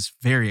 X is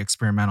very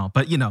experimental,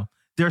 but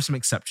there are some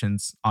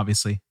exceptions,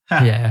 obviously.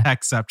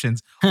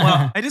 Exceptions.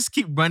 Well, I just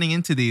keep running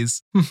into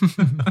these.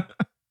 I've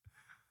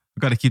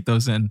got to keep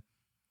those in.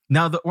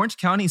 Now, the Orange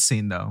County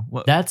scene, though.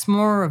 That's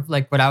more of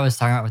like what I was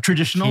talking about with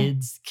traditional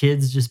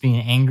kids just being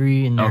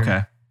angry. And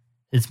okay.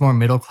 It's more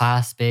middle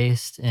class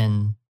based.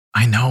 And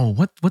I know.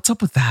 What's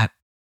up with that?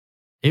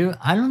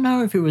 I don't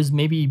know if it was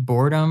maybe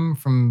boredom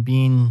from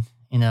being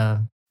in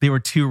a... They were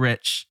too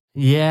rich.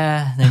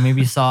 Yeah, they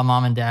maybe saw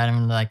mom and dad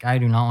and were like, I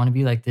do not want to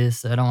be like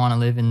this. I don't want to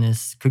live in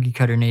this cookie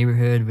cutter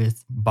neighborhood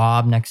with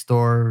Bob next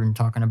door and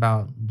talking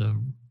about the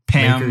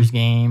Lakers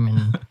game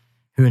and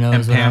who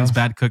knows and Pam's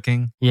bad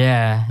cooking.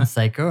 Yeah, it's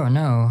like, oh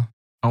no.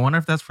 I wonder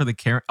if that's where the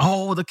Karen...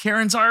 Oh, the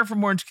Karens are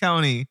from Orange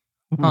County.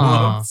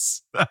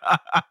 Whoops.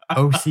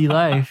 OC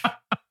life.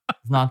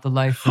 It's not the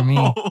life for me.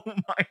 Oh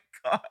my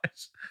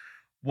gosh.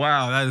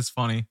 Wow, that is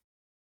funny.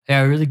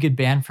 Yeah, a really good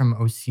band from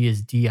OC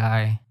is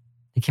DI.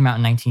 They came out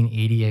in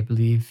 1980, I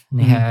believe. And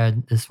they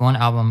had this one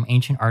album,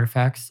 Ancient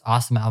Artifacts.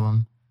 Awesome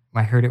album.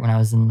 I heard it when I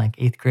was in like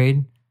 8th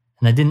grade.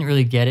 And I didn't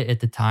really get it at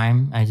the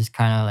time. I just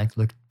kind of like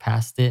looked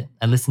past it.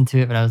 I listened to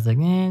it, but I was like,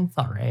 it's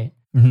all right.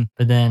 Mm-hmm.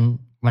 But then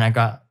when I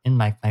got in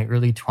like my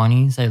early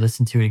 20s, I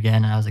listened to it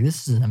again. And I was like,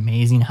 this is an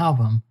amazing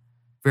album.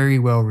 Very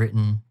well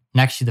written.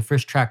 And actually, the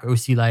first track,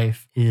 OC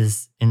Life,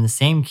 is in the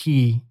same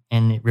key.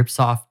 And it rips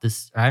off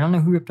this... I don't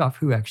know who ripped off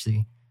who,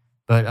 actually.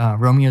 But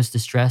Romeo's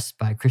Distress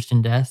by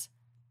Christian Death.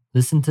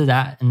 Listen to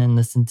that and then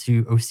listen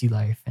to OC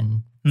Life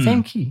and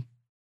same key.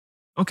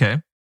 Okay.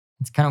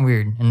 It's kind of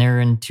weird. And they're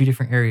in 2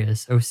 different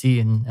areas, OC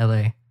and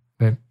LA.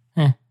 But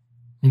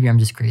maybe I'm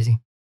just crazy.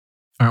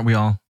 Aren't we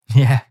all?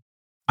 Yeah.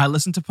 I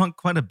listen to punk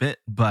quite a bit,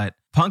 but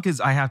punk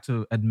is, I have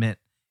to admit,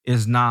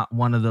 is not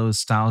one of those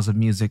styles of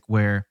music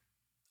where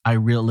I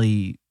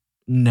really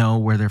know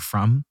where they're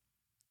from.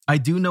 I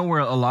do know where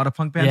a lot of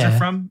punk bands are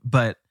from,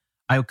 but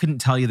I couldn't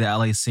tell you the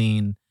LA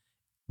scene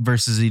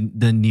versus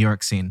the New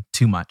York scene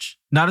too much.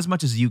 Not as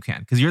much as you can,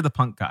 because you're the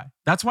punk guy.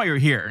 That's why you're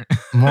here.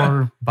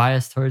 More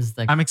biased towards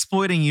like... I'm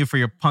exploiting you for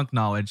your punk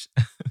knowledge.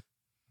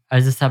 I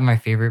just have my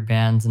favorite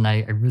bands and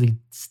I really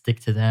stick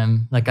to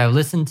them. Like I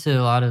listen to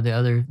a lot of the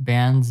other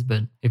bands,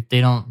 but if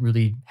they don't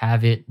really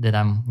have it that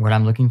what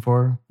I'm looking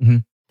for,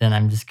 then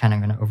I'm just kind of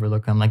going to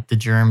overlook them. Like the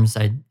Germs,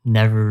 I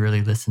never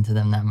really listened to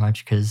them that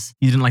much because...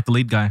 You didn't like the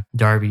lead guy?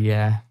 Darby,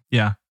 yeah.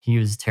 Yeah. He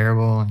was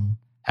terrible. And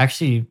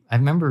actually, I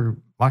remember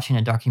watching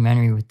a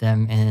documentary with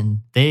them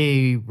and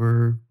they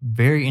were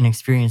very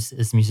inexperienced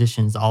as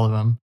musicians, all of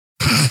them.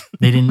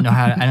 They didn't know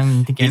how to... I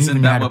don't think any of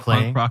them knew how to play.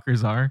 Isn't that what punk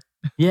rockers are?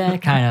 Yeah,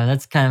 kind of.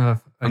 That's kind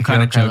of a I'm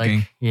kind of joking.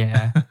 Like,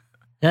 yeah.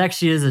 It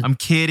actually is I'm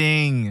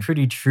kidding.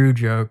 Pretty true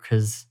joke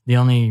because the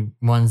only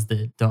ones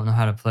that don't know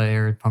how to play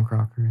are punk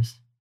rockers.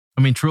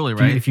 I mean, truly,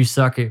 right? If you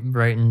suck at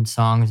writing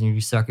songs and you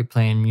suck at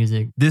playing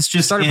music, this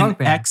just in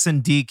X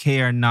and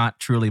DK are not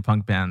truly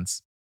punk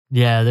bands.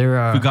 Yeah, they're...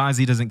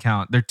 Fugazi doesn't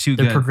count. They're too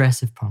good. They're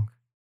progressive punk.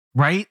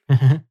 Right?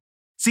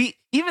 See,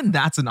 even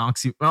that's an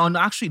oxy... Well, no,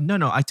 actually,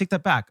 no, I take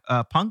that back.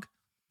 Punk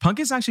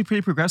is actually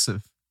pretty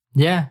progressive.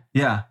 Yeah.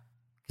 Yeah.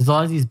 Because a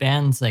lot of these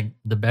bands, like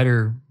the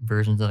better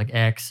versions of like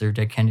X or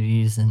Dead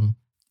Kennedys and...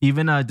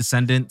 Even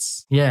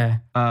Descendants. Yeah.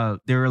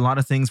 There are a lot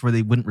of things where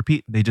they wouldn't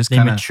repeat. They just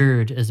kind of...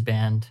 matured as a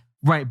band.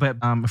 Right, but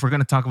if we're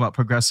going to talk about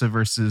progressive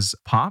versus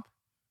pop,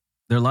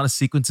 there are a lot of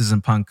sequences in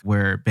punk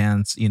where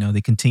bands,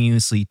 they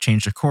continuously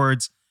change their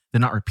chords.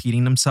 They're not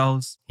repeating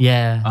themselves.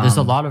 Yeah, there's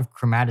a lot of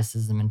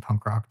chromaticism in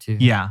punk rock too.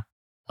 Yeah.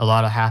 A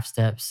lot of half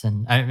steps.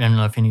 And I don't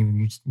know if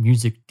any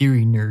music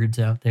theory nerds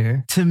out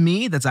there. To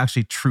me, that's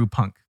actually true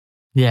punk.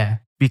 Yeah.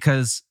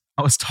 Because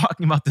I was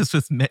talking about this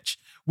with Mitch,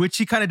 which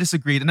he kind of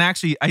disagreed. And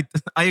actually,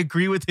 I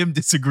agree with him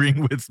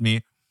disagreeing with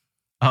me.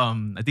 I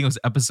think it was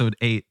episode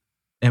 8.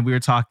 And we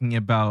were talking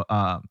about,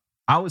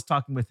 I was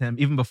talking with him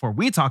even before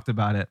we talked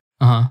about it,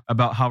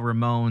 about how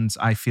Ramones,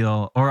 I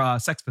feel, or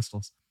Sex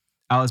Pistols.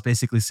 I was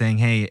basically saying,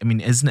 hey, I mean,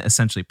 isn't it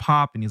essentially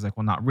pop? And he's like,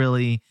 well, not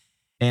really.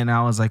 And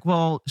I was like,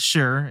 well,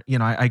 sure.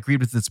 I agreed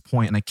with this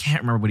point and I can't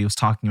remember what he was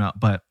talking about,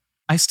 but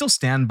I still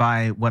stand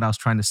by what I was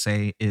trying to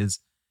say is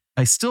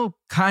I still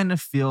kind of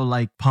feel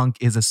like punk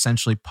is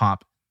essentially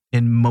pop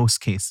in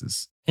most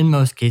cases. In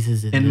most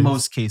cases, it is. In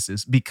most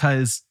cases,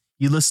 because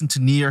you listen to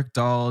New York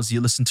Dolls, you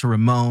listen to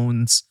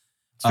Ramones.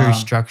 It's very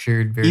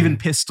structured. Very even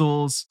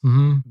Pistols.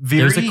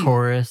 There's a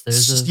chorus.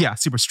 There's a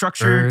super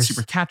structured, verse.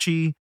 super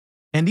catchy,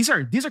 and these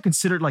are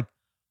considered like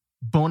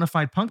bona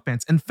fide punk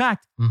bands. In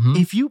fact,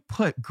 if you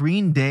put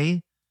Green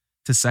Day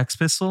to Sex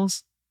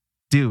Pistols,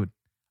 dude,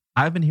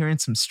 I've been hearing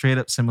some straight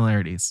up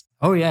similarities.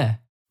 Oh yeah,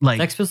 like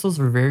Sex Pistols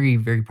were very,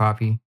 very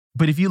poppy.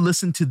 But if you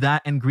listen to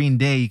that and Green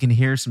Day, you can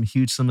hear some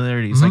huge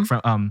similarities. Like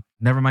from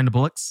Nevermind the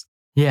Bullocks.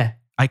 Yeah.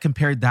 I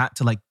compared that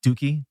to like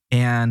Dookie,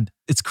 and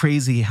it's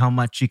crazy how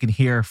much you can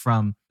hear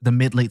from the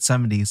mid-late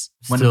 70s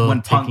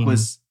when punk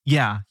was,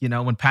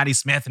 when Patti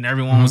Smith and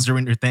everyone was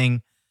doing their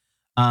thing.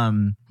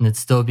 And it's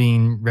still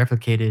being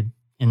replicated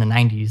in the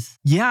 90s.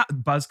 Yeah,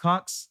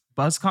 Buzzcocks.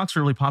 Buzzcocks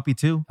are really poppy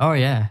too. Oh,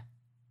 yeah.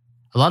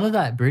 A lot of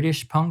that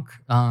British punk.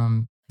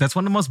 That's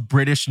one of the most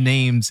British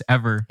names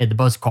ever. Yeah, the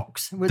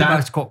Buzzcocks. We're the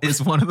Buzzcocks.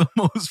 Is one of the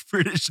most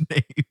British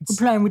names. We're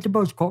playing with the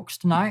Buzzcocks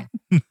tonight.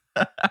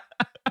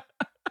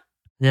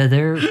 Yeah,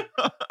 they're...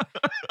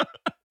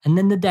 And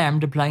then the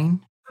Damned are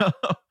playing. You're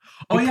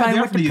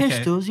playing with the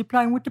Pistols. You're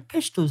playing with the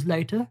Pistols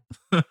later.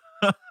 The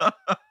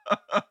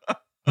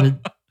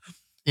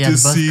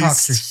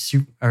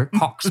Buzzcocks are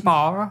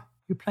Cockspar.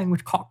 You're playing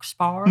with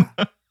Cockspar.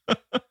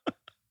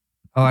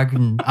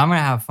 I'm gonna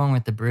have fun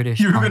with the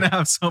British. You're gonna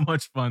have so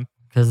much fun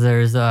because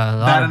there's a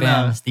lot of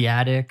bands, the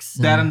Addicts.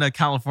 That and the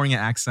California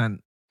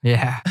accent.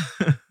 Yeah.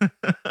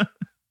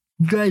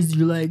 You guys,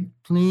 you're like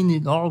playing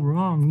it all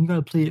wrong. You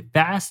gotta play it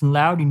fast and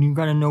loud, and you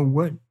gotta know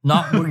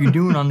not what you're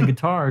doing on the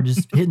guitar.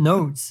 Just hit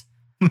notes.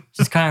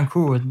 Just kind of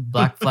cool with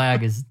Black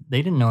Flag is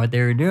they didn't know what they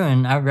were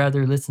doing. I'd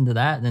rather listen to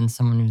that than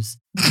someone who's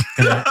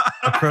gonna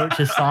approach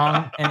a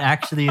song and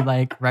actually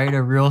like write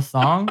a real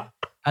song.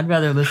 I'd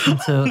rather listen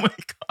to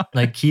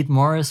like Keith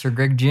Morris or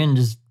Greg Ginn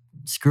just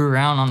screw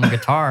around on the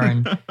guitar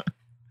and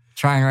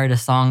try and write a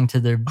song to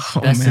their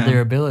best of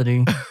their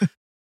ability.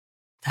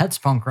 That's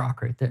punk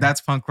rock right there. That's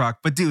punk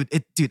rock. But dude,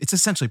 it's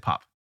essentially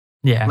pop.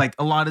 Yeah. Like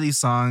a lot of these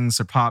songs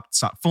are pop.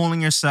 Stop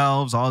fooling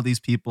yourselves. All of these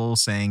people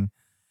saying,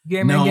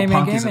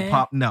 punk isn't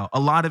pop. No,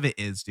 a lot of it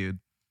is, dude.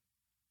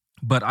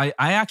 But I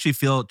actually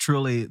feel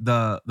truly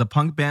the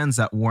punk bands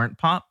that weren't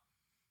pop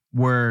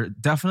were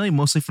definitely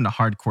mostly from the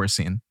hardcore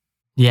scene.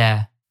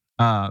 Yeah.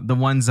 The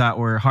ones that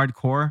were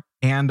hardcore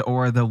and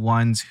or the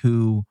ones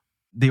who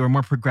they were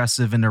more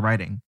progressive in their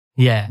writing.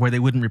 Yeah. Where they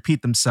wouldn't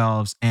repeat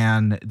themselves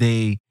and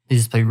they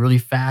just play really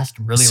fast,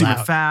 really super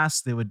loud.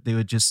 fast. They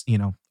would just,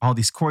 all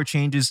these chord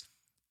changes.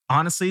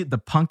 Honestly, the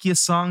punkiest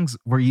songs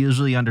were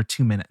usually under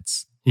 2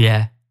 minutes.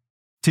 Yeah.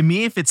 To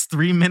me, if it's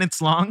 3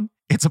 minutes long,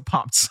 it's a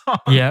pop song.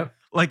 Yep.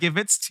 Like if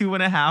it's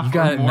 2.5 you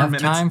got or more enough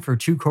minutes, time for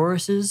 2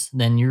 choruses,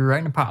 then you're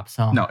writing a pop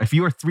song. No, if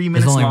you are 3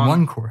 minutes long. There's only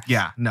one chorus.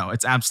 Yeah, no,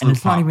 it's absolute And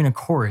it's pop. not even a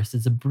chorus.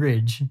 It's a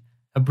bridge.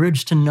 A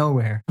bridge to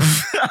nowhere.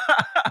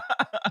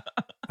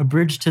 A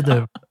bridge to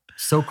the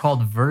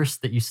so-called verse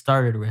that you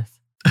started with.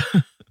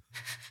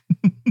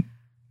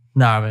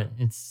 No, but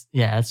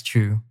it's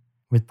true.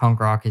 With punk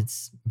rock,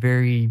 it's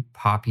very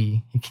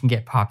poppy. It can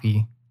get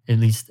poppy, at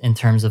least in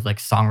terms of like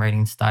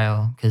songwriting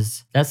style,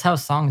 because that's how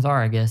songs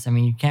are, I guess. I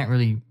mean, you can't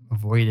really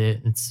avoid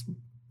it.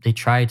 They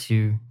try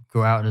to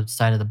go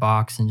outside of the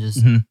box and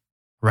just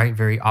write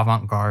very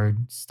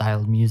avant-garde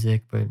styled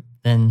music, but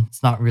then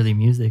it's not really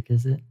music,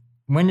 is it?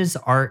 When does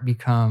art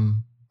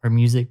become, or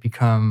music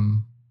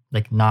become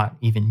like not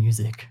even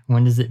music?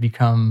 When does it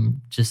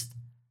become just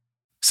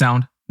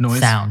sound? Noise?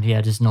 Sound,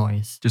 yeah, just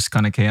noise. Just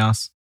kind of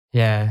chaos.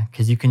 Yeah,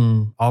 because you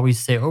can always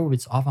say, "Oh,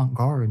 it's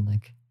avant-garde."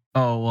 Like,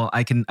 oh well,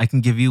 I can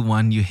give you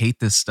one. You hate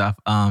this stuff.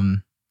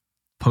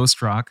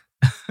 Post rock.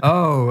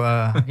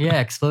 Yeah,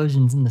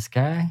 Explosions in the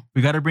Sky.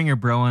 We got to bring your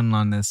bro in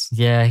on this.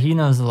 Yeah, he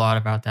knows a lot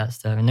about that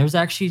stuff. And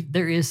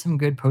there is some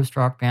good post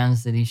rock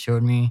bands that he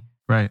showed me.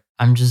 Right.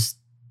 I'm just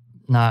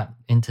not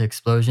into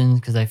Explosions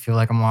because I feel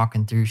like I'm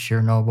walking through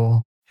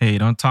Chernobyl. Hey,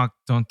 don't talk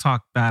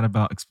bad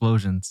about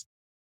Explosions.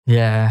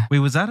 Yeah. Wait,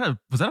 was that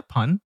a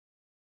pun?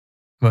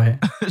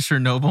 What?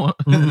 Chernobyl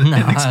No,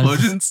 and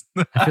Explosions?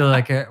 I feel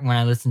like when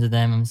I listen to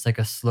them, it's like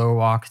a slow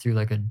walk through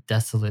like a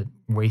desolate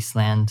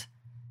wasteland.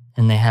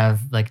 And they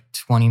have like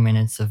 20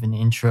 minutes of an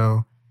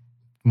intro,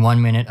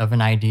 1 minute of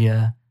an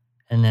idea,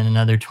 and then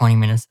another 20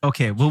 minutes.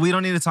 Okay, well, we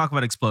don't need to talk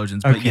about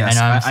Explosions, but okay, yes,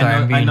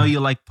 I know you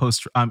like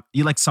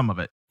you like some of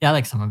it. Yeah, I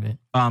like some of it.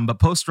 But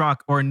post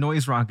rock or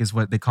noise rock is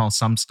what they call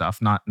some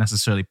stuff, not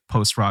necessarily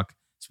post rock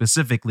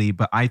specifically,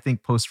 but I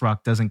think post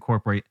rock does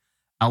incorporate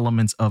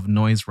elements of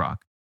noise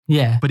rock.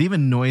 Yeah. But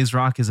even noise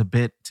rock is a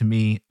bit, to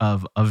me,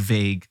 of a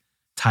vague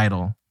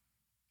title.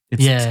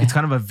 It's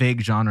kind of a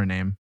vague genre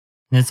name.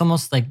 And it's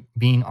almost like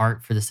being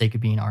art for the sake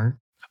of being art.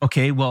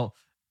 Okay, well,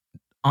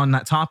 on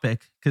that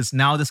topic, because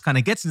now this kind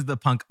of gets into the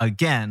punk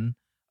again,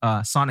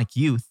 Sonic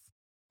Youth.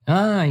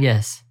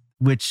 Yes.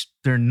 Which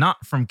they're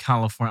not from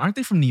California. Aren't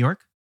they from New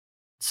York?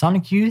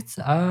 Sonic Youth?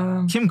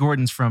 Kim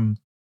Gordon's from...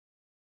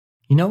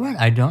 You know what?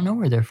 I don't know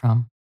where they're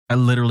from. I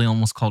literally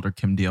almost called her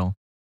Kim Deal.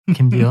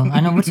 Kim Deal.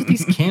 I know. What's with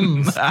these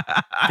Kims?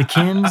 The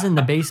Kims and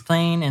the bass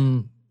playing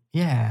and...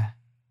 Yeah.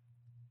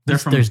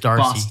 There's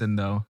Darcy. Boston,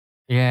 though.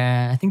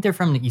 Yeah, I think they're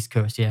from the East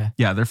Coast, yeah.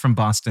 Yeah, they're from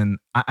Boston.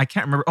 I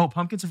can't remember. Oh,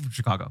 Pumpkins are from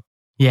Chicago.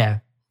 Yeah,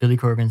 Billy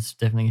Corgan's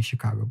definitely a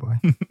Chicago boy.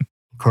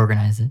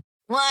 Corganize it.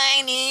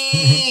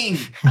 Whining.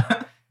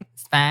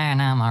 It's fine,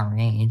 I'm all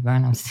rage, but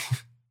I'm still...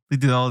 They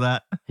do all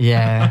that.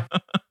 Yeah.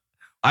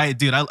 I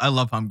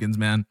love Pumpkins,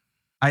 man.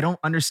 I don't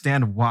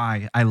understand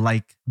why I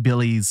like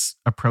Billy's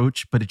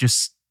approach, but it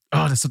just,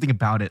 there's something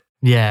about it.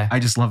 Yeah. I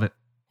just love it.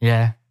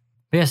 Yeah.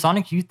 But yeah,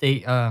 Sonic Youth,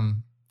 they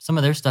some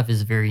of their stuff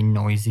is very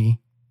noisy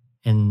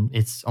and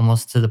it's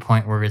almost to the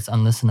point where it's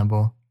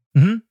unlistenable.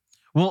 Mm-hmm.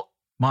 Well,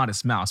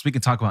 Modest Mouse, we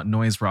could talk about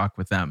noise rock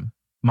with them.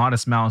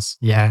 Modest Mouse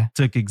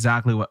took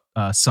exactly what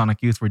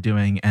Sonic Youth were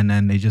doing, and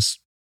then they just...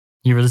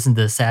 You ever listen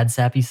to Sad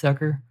Sappy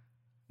Sucker?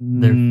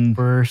 Their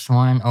first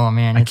one? Oh,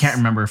 man. I can't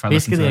remember if I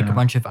listened to basically like a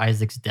bunch of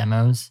Isaac's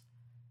demos.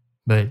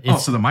 But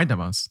it's, so they're my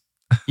demos.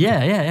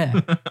 Yeah.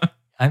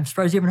 I'm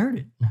surprised you haven't heard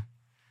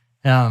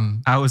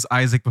it. I was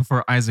Isaac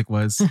before Isaac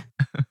was.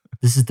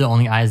 This is the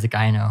only Isaac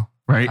I know.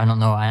 Right? I don't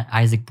know.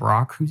 Isaac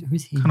Brock?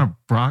 Who's he? Kind of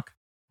Brock?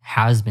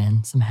 Has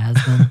been.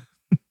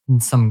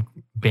 And some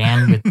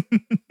band with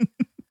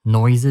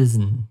noises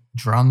and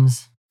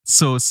drums.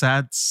 So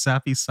Sad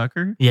Sappy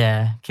Sucker?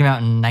 Yeah. Came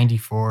out in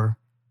 94.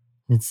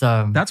 It's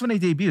That's when they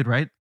debuted,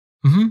 right?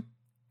 Mm-hmm.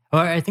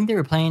 Well, I think they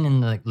were playing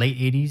in the late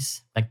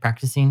 80s, like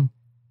practicing.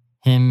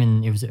 Him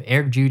and it was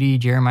Eric Judy,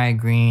 Jeremiah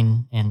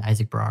Green, and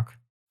Isaac Brock.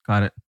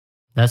 Got it.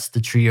 That's the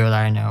trio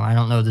that I know. I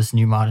don't know this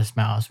new Modest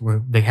Mouse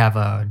where they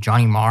have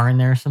Johnny Marr in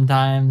there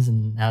sometimes,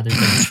 and now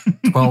there's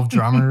like 12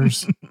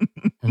 drummers.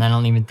 And I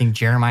don't even think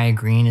Jeremiah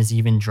Green is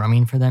even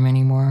drumming for them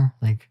anymore.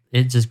 Like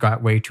it just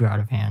got way too out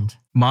of hand.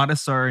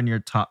 Modest are in your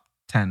top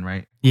 10,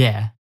 right?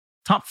 Yeah.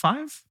 Top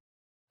 5?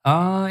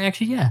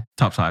 Actually, yeah.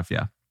 Top 5,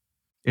 yeah.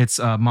 It's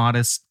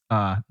Modest,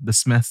 the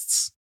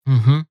Smiths.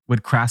 Mm-hmm.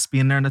 Would Crass be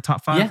in there in the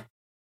top 5? Yeah.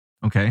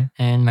 Okay.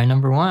 And my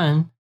number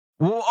 1.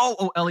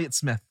 Elliott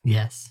Smith.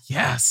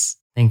 Yes.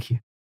 Thank you.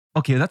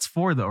 Okay, that's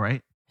 4 though,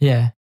 right?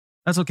 Yeah.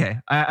 That's okay.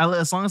 I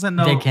as long as I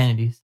know. Dead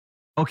Kennedys.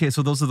 Okay,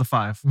 so those are the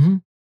 5. Mm-hmm.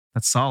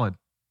 That's solid.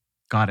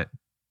 Got it.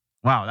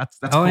 Wow, that's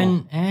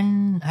cool.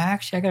 And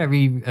actually, I gotta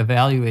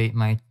reevaluate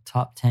my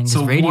top 10.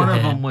 So Radiohead, one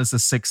of them was the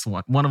 6th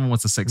one. One of them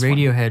was the 6th one.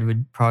 Radiohead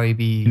would probably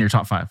be in your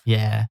top 5.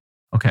 Yeah.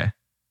 Okay.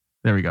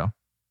 There we go.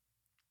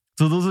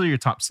 So those are your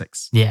top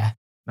 6. Yeah.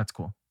 That's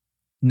cool.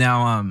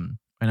 Now,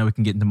 I know we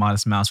can get into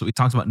Modest Mouse, but we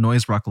talked about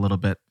noise rock a little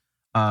bit.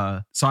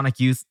 Sonic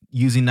Youth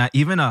using that,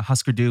 even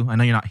Husker Du. I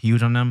know you're not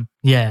huge on them.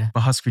 Yeah.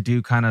 But Husker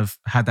Du kind of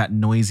had that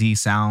noisy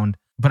sound.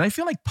 But I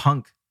feel like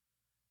punk.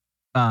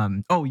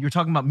 You're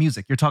talking about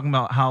music. You're talking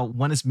about how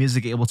when is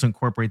music able to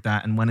incorporate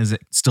that and when is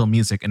it still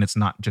music and it's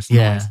not just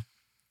noise.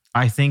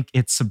 I think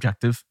it's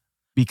subjective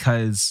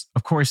because,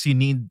 of course, you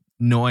need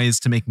noise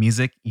to make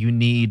music. You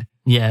need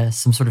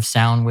some sort of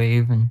sound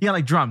wave and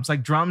like drums.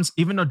 Like drums,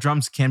 even though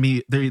drums can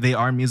be they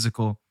are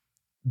musical,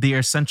 they are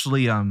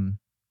essentially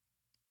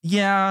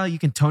you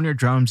can tone your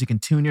drums, you can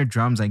tune your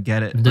drums. I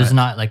get it. There's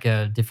not like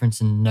a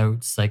difference in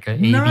notes, like a A,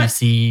 B,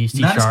 C,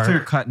 C not sharp. Clear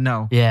cut.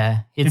 No.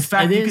 Yeah, in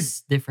fact, it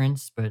is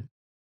difference, but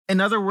in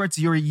other words,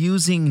 you're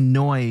using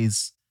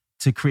noise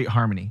to create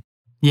harmony.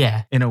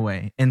 Yeah, in a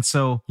way. And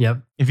so,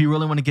 if you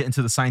really want to get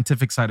into the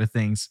scientific side of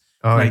things,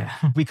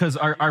 because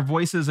our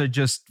voices are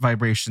just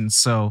vibrations.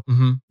 So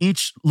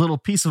each little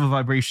piece of a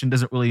vibration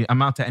doesn't really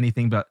amount to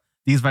anything, but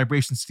these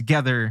vibrations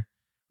together,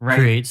 right,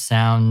 create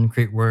sound,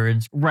 create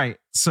words, right?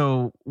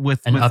 So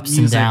with ups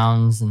music, and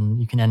downs,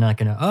 and you can end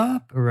like an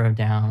up or a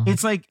down.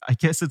 It's like, I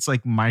guess it's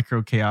like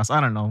micro chaos. I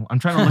don't know. I'm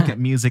trying to look at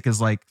music as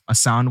like a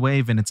sound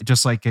wave, and it's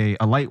just like a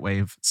light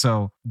wave.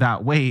 So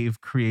that wave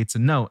creates a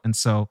note, and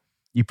so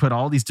you put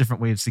all these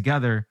different waves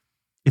together.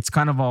 It's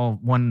kind of all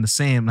one and the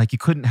same. Like you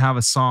couldn't have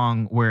a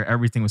song where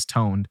everything was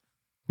toned.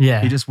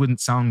 Yeah. It just wouldn't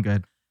sound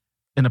good.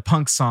 In a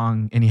punk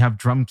song and you have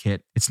drum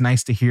kit, it's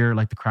nice to hear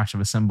like the crash of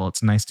a cymbal.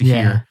 It's nice to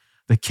hear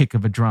the kick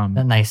of a drum.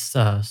 That nice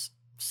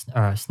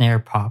snare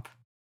pop.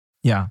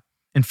 Yeah.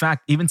 In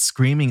fact, even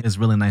screaming is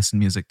really nice in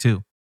music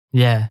too.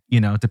 Yeah.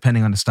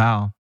 Depending on the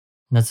style.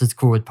 And that's what's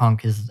cool with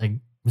punk is like,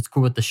 what's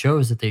cool with the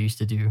shows that they used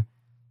to do.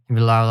 You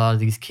would allow a lot of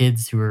these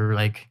kids who are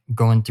like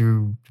going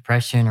through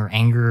depression or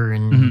anger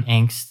and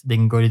angst. They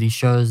can go to these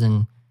shows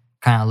and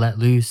kind of let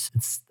loose.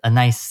 It's a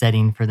nice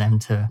setting for them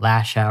to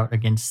lash out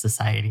against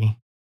society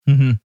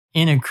in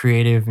a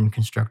creative and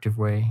constructive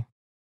way.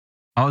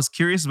 I was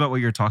curious about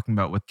what you're talking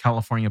about with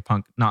California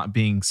punk not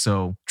being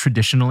so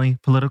traditionally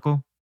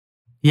political.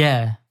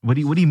 Yeah. What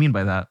do you mean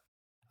by that?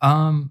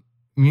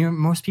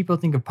 Most people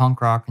think of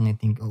punk rock and they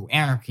think,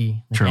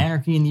 anarchy. Like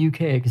anarchy in the UK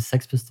because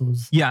Sex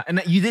Pistols. Yeah,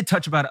 and you did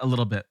touch about it a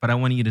little bit, but I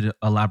want you to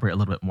elaborate a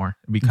little bit more.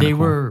 They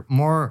were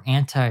more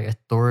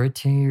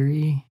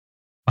anti-authoritarian.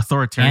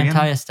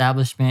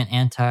 Anti-establishment,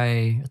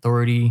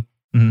 anti-authority.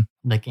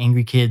 Like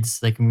angry kids,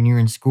 like when you're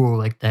in school,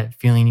 like that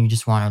feeling you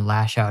just want to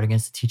lash out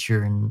against the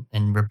teacher and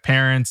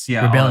parents,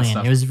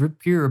 rebellion. It was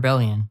pure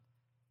rebellion.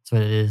 That's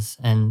what it is.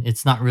 And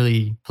it's not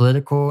really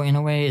political in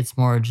a way. It's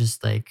more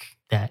just like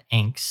that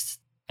angst.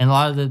 And a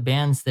lot of the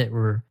bands that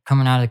were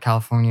coming out of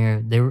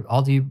California, they were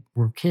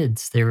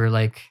kids. They were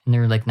like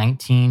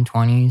 19,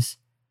 20s.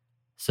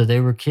 So they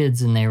were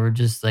kids and they were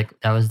just like,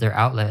 that was their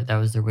outlet. That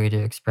was their way to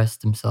express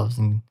themselves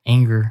in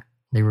anger.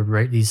 They would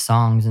write these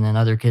songs and then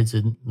other kids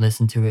would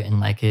listen to it and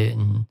like it.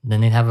 And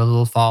then they'd have a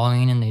little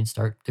following and they'd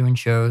start doing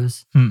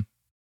shows.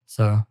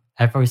 So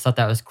I've always thought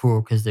that was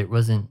cool because it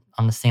wasn't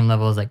on the same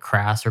level as like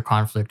Crass or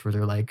Conflict where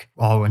they're like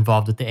all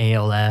involved with the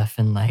ALF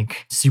and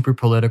like super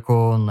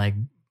political and like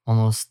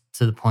almost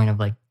to the point of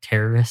like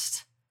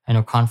terrorist. I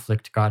know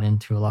Conflict got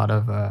into a lot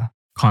of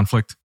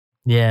conflict.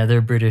 Yeah,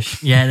 they're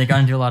British. Yeah, they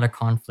got into a lot of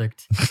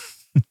conflict.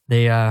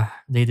 They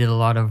did a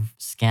lot of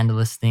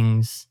scandalous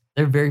things.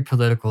 They're very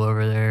political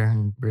over there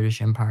in the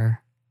British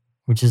Empire,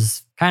 which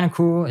is kind of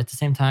cool at the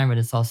same time, but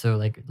it's also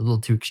like a little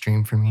too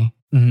extreme for me.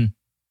 Mm-hmm.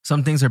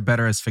 Some things are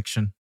better as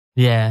fiction.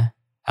 Yeah,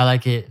 I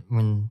like it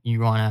when you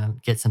want to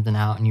get something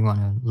out and you want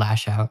to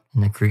lash out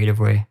in a creative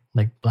way,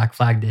 like Black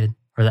Flag did,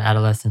 or the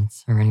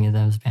Adolescents, or any of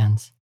those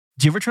bands.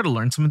 Do you ever try to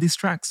learn some of these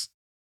tracks?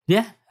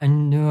 Yeah, I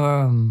know.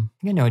 I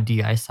think I know a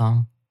DI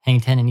song, Hang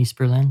 10 in East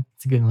Berlin.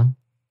 It's a good one.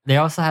 They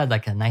also had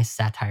like a nice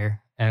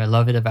satire. And I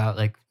love it about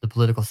like the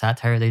political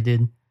satire they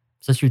did.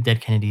 Especially with Dead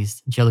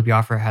Kennedys. Jello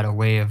Biafra had a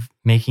way of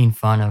making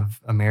fun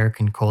of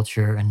American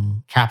culture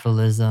and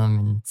capitalism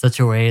in such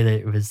a way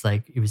that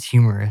it was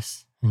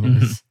humorous.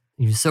 And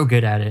he was so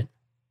good at it.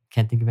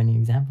 Can't think of any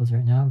examples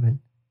right now, but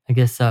I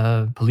guess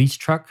Police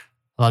Truck.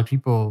 A lot of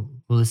people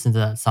will listen to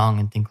that song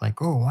and think like,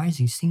 oh, why is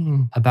he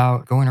singing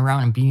about going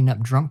around and beating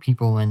up drunk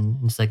people?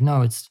 And it's like,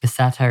 no, it's a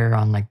satire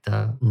on like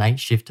the night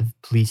shift of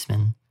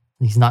policemen.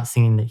 He's not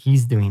singing that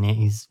he's doing it.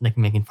 He's like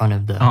making fun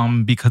of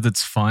the... because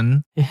it's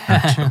fun?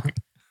 Yeah.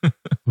 And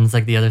it's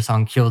like the other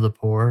song, Kill the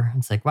Poor.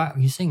 It's like, wow,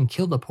 you singing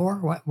Kill the Poor?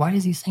 Why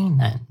is he saying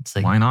that? It's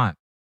like, why not?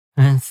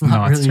 And it's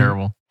not it's really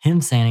terrible. Him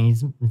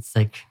saying it's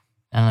like,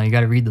 I don't know, you got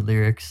to read the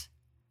lyrics.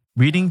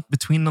 Reading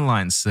between the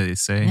lines, they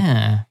say.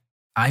 Yeah.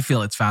 I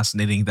feel it's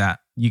fascinating that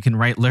you can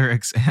write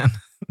lyrics and,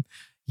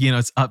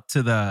 it's up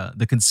to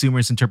the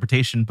consumer's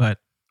interpretation, but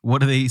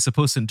what are they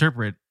supposed to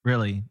interpret,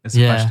 really, is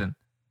the question.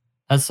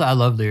 That's why I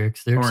love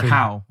lyrics. Or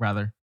how,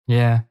 rather.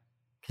 Yeah.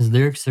 Because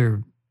lyrics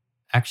are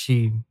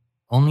actually,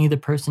 only the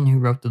person who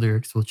wrote the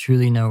lyrics will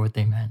truly know what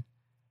they meant.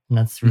 And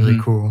that's really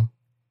cool.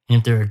 And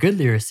if they're a good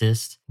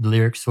lyricist, the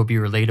lyrics will be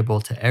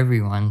relatable to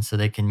everyone so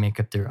they can make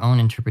up their own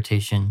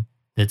interpretation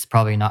that's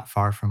probably not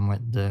far from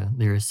what the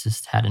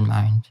lyricist had in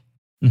mind.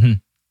 Mm-hmm.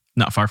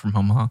 Not far from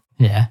home, huh?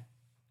 Yeah.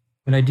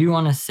 What I do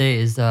want to say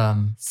is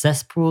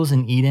Cesspools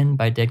in Eden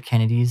by Dead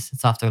Kennedys.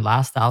 It's off their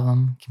last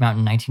album. Came out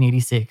in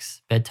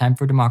 1986, Bedtime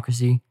for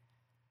Democracy.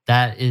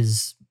 That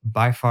is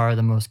by far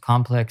the most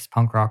complex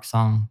punk rock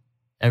song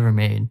ever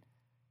made.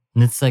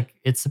 And it's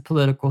a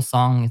political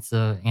song. It's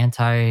a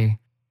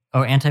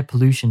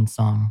anti-pollution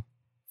song.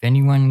 If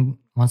anyone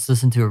wants to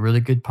listen to a really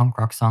good punk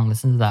rock song,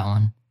 listen to that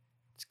one.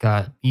 It's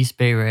got East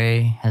Bay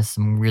Ray, has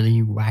some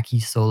really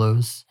wacky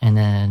solos, and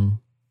then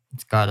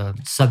it's got a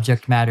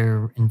subject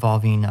matter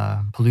involving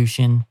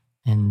pollution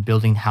and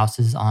building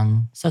houses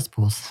on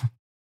cesspools.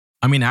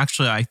 I mean,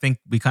 actually, I think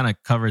we kind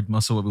of covered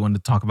most of what we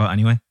wanted to talk about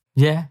anyway.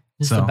 Yeah,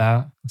 just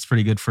about. It's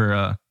pretty good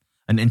for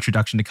an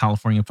introduction to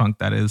California punk,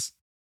 that is.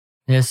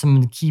 Yeah, some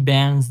of the key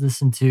bands to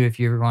listen to if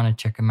you ever want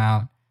to check them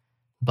out.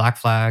 Black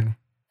Flag,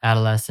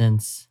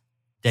 Adolescents,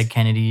 Dead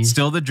Kennedys.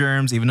 Still the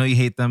Germs, even though you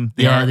hate them.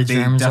 The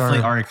Germs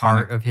definitely are a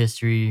part of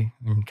history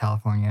in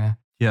California.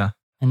 Yeah.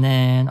 And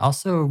then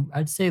also,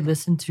 I'd say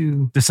listen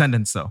to...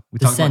 Descendants, though. We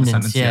talked about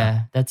Descendants,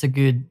 yeah. That's a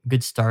good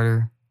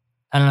starter.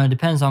 I don't know. It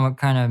depends on what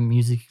kind of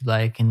music you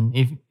like. And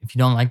if you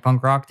don't like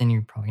punk rock, then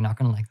you're probably not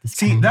going to like this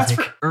kind of music. See,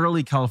 that's for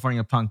early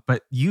California punk.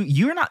 But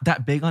you're not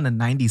that big on the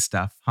 90s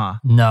stuff, huh?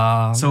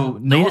 No. So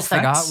the latest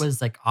I got was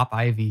like Op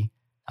Ivy.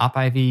 Op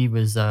Ivy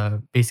was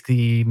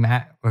basically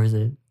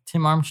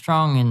Tim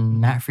Armstrong and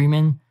Matt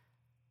Freeman,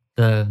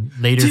 the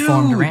later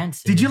formed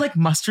Rancid. Did you like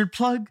Mustard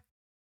Plug?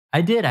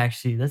 I did,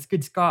 actually. That's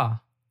good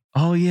ska.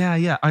 Oh,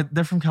 yeah.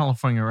 They're from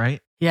California, right?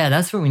 Yeah,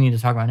 that's what we need to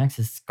talk about next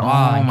is ska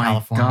in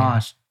California. Oh, my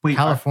gosh. Wait,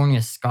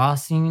 California ska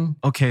scene.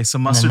 Okay, so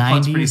Mustard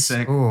Plug's pretty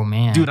sick. Oh,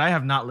 man. Dude, I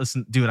have not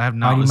listened to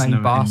them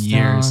in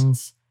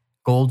years.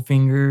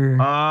 Goldfinger.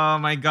 Oh,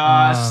 my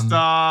gosh.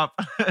 Stop.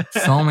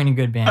 So many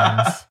good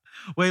bands.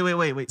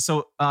 Wait.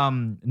 So,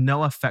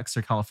 No Effects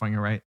are California,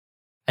 right?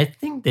 I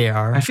think they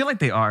are. I feel like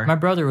they are. My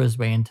brother was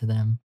way into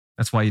them.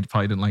 That's why you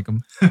probably didn't like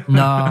them.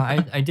 No,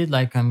 I did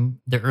like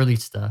them, the early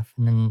stuff.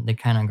 And then they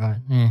kind of got,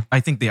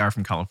 I think they are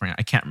from California.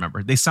 I can't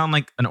remember. They sound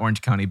like an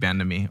Orange County band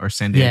to me or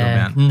San Diego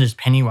band. And there's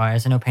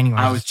Pennywise. I know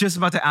Pennywise. I was just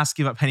about to ask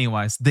you about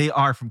Pennywise. They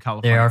are from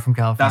California. They are from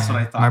California. That's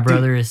what I thought. My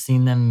brother has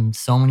seen them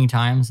so many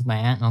times with my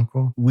aunt and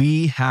uncle.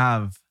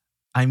 I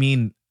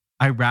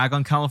rag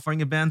on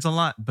California bands a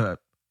lot, but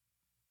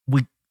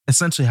we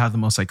essentially have the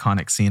most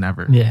iconic scene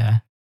ever. Yeah.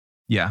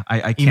 Yeah,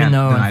 I can't Even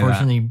though, deny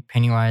unfortunately, that.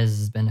 Pennywise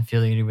has been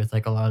affiliated with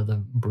like a lot of the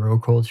bro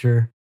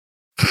culture.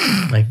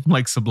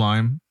 like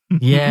Sublime.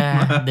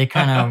 Yeah, they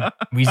kind of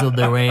weaseled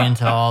their way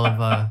into all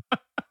of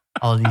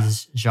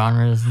these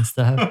genres and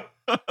stuff.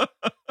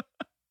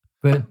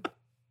 But,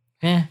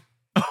 Oh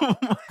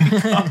my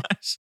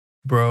gosh.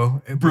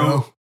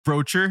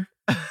 Brocher.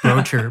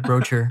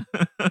 Brocher.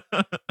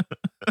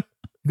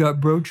 You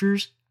got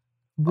brochures?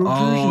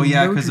 Oh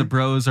yeah, because the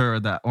bros are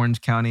that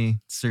Orange County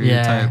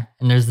stereotype. Yeah,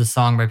 and there's the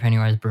song by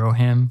Pennywise, Bro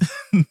Him.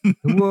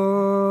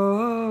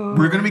 Whoa.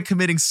 We're gonna be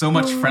committing so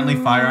much friendly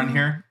fire on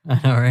here.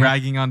 I know, right?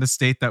 Bragging on the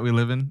state that we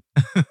live in.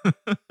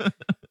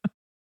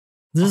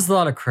 There's a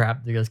lot of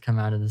crap that does come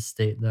out of this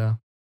state, though.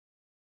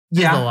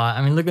 There's a lot.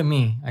 I mean, look at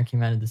me. I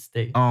came out of the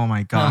state. Oh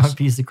my gosh. I'm a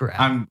piece of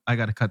crap. I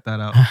gotta cut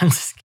that out.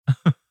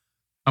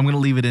 I'm gonna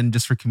leave it in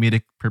just for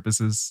comedic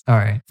purposes. All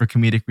right. For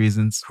comedic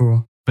reasons.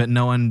 Cool. But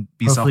no one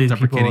be Hopefully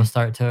self-deprecating. people will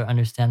start to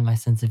understand my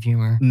sense of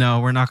humor.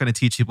 No, we're not going to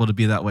teach people to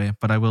be that way,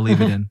 but I will leave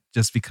it in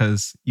just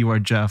because you are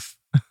Jeff.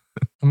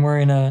 I'm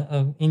wearing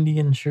a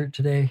Indian shirt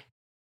today.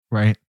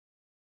 Right.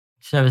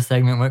 Should have a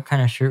segment. What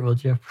kind of shirt will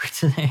Jeff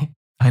wear today?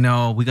 I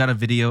know. We got a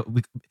video.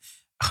 We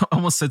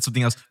almost said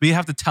something else. We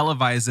have to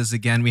televise this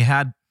again. We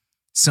had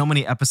so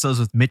many episodes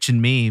with Mitch and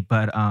me,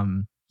 but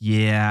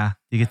yeah,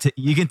 you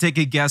can take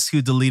a guess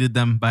who deleted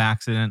them by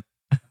accident.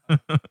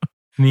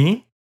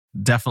 Me?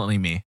 Definitely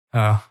me.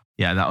 Oh.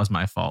 Yeah, that was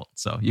my fault.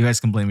 So you guys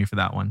can blame me for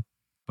that one.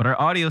 But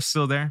our audio's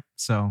still there,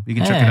 so you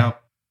can check it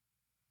out.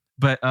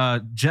 But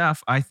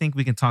Jeff, I think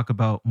we can talk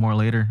about more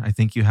later. I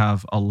think you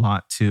have a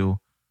lot to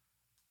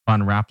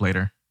unwrap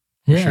later.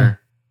 Yeah. For sure.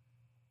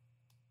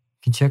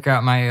 You can check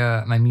out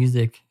my my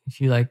music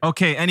if you like.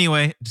 Okay,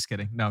 anyway, just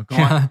kidding. No, go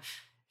on.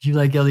 If you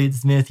like Elliott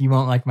Smith, you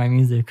won't like my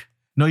music.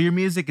 No, your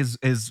music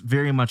is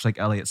very much like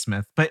Elliott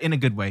Smith, but in a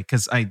good way,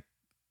 because I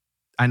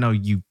know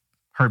you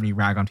heard me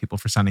rag on people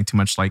for sounding too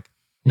much like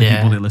the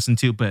people they listen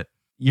to, but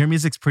your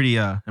music's pretty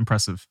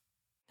impressive.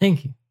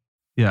 Thank you.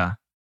 Yeah.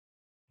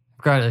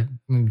 I've got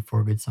maybe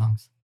 4 good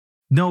songs.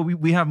 No,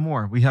 we have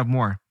more. We have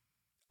more.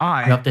 You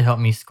have to help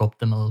me sculpt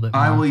them a little bit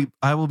more.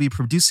 I will be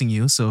producing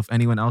you, so if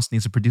anyone else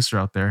needs a producer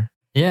out there,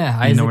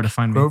 yeah, you know where to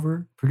find Grover,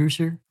 me.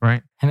 Producer.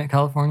 Right. Hemet,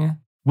 California.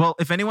 Well,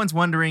 if anyone's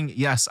wondering,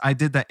 yes, I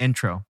did that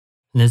intro.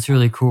 And it's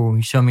really cool.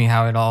 You showed me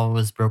how it all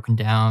was broken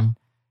down.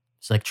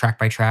 It's like track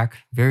by track.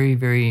 Very,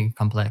 very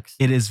complex.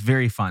 It is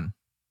very fun.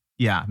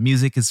 Yeah,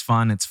 music is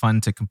fun. It's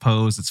fun to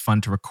compose. It's fun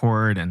to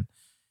record and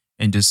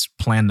just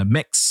plan the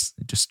mix.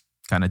 Just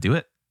kind of do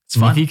it. It's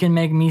fun. If he can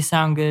make me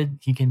sound good,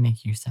 he can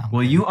make you sound good.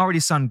 Well, you already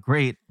sound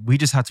great. We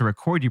just had to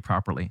record you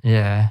properly.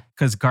 Yeah.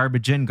 Because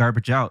garbage in,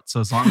 garbage out. So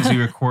as long as we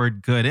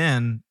record good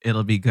in,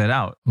 it'll be good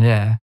out.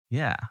 Yeah.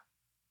 Yeah.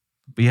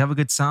 But you have a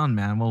good sound,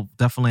 man. We'll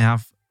definitely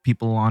have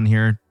people on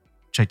here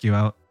check you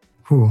out.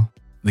 Cool.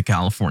 The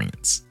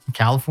Californians.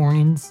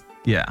 Californians?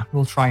 Yeah.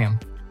 We'll try them.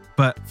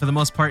 But for the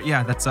most part,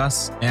 yeah, that's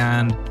us.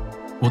 And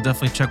we'll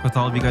definitely check with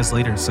all of you guys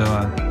later. So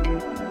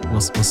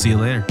we'll see you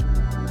later.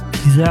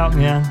 Peace out,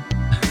 man.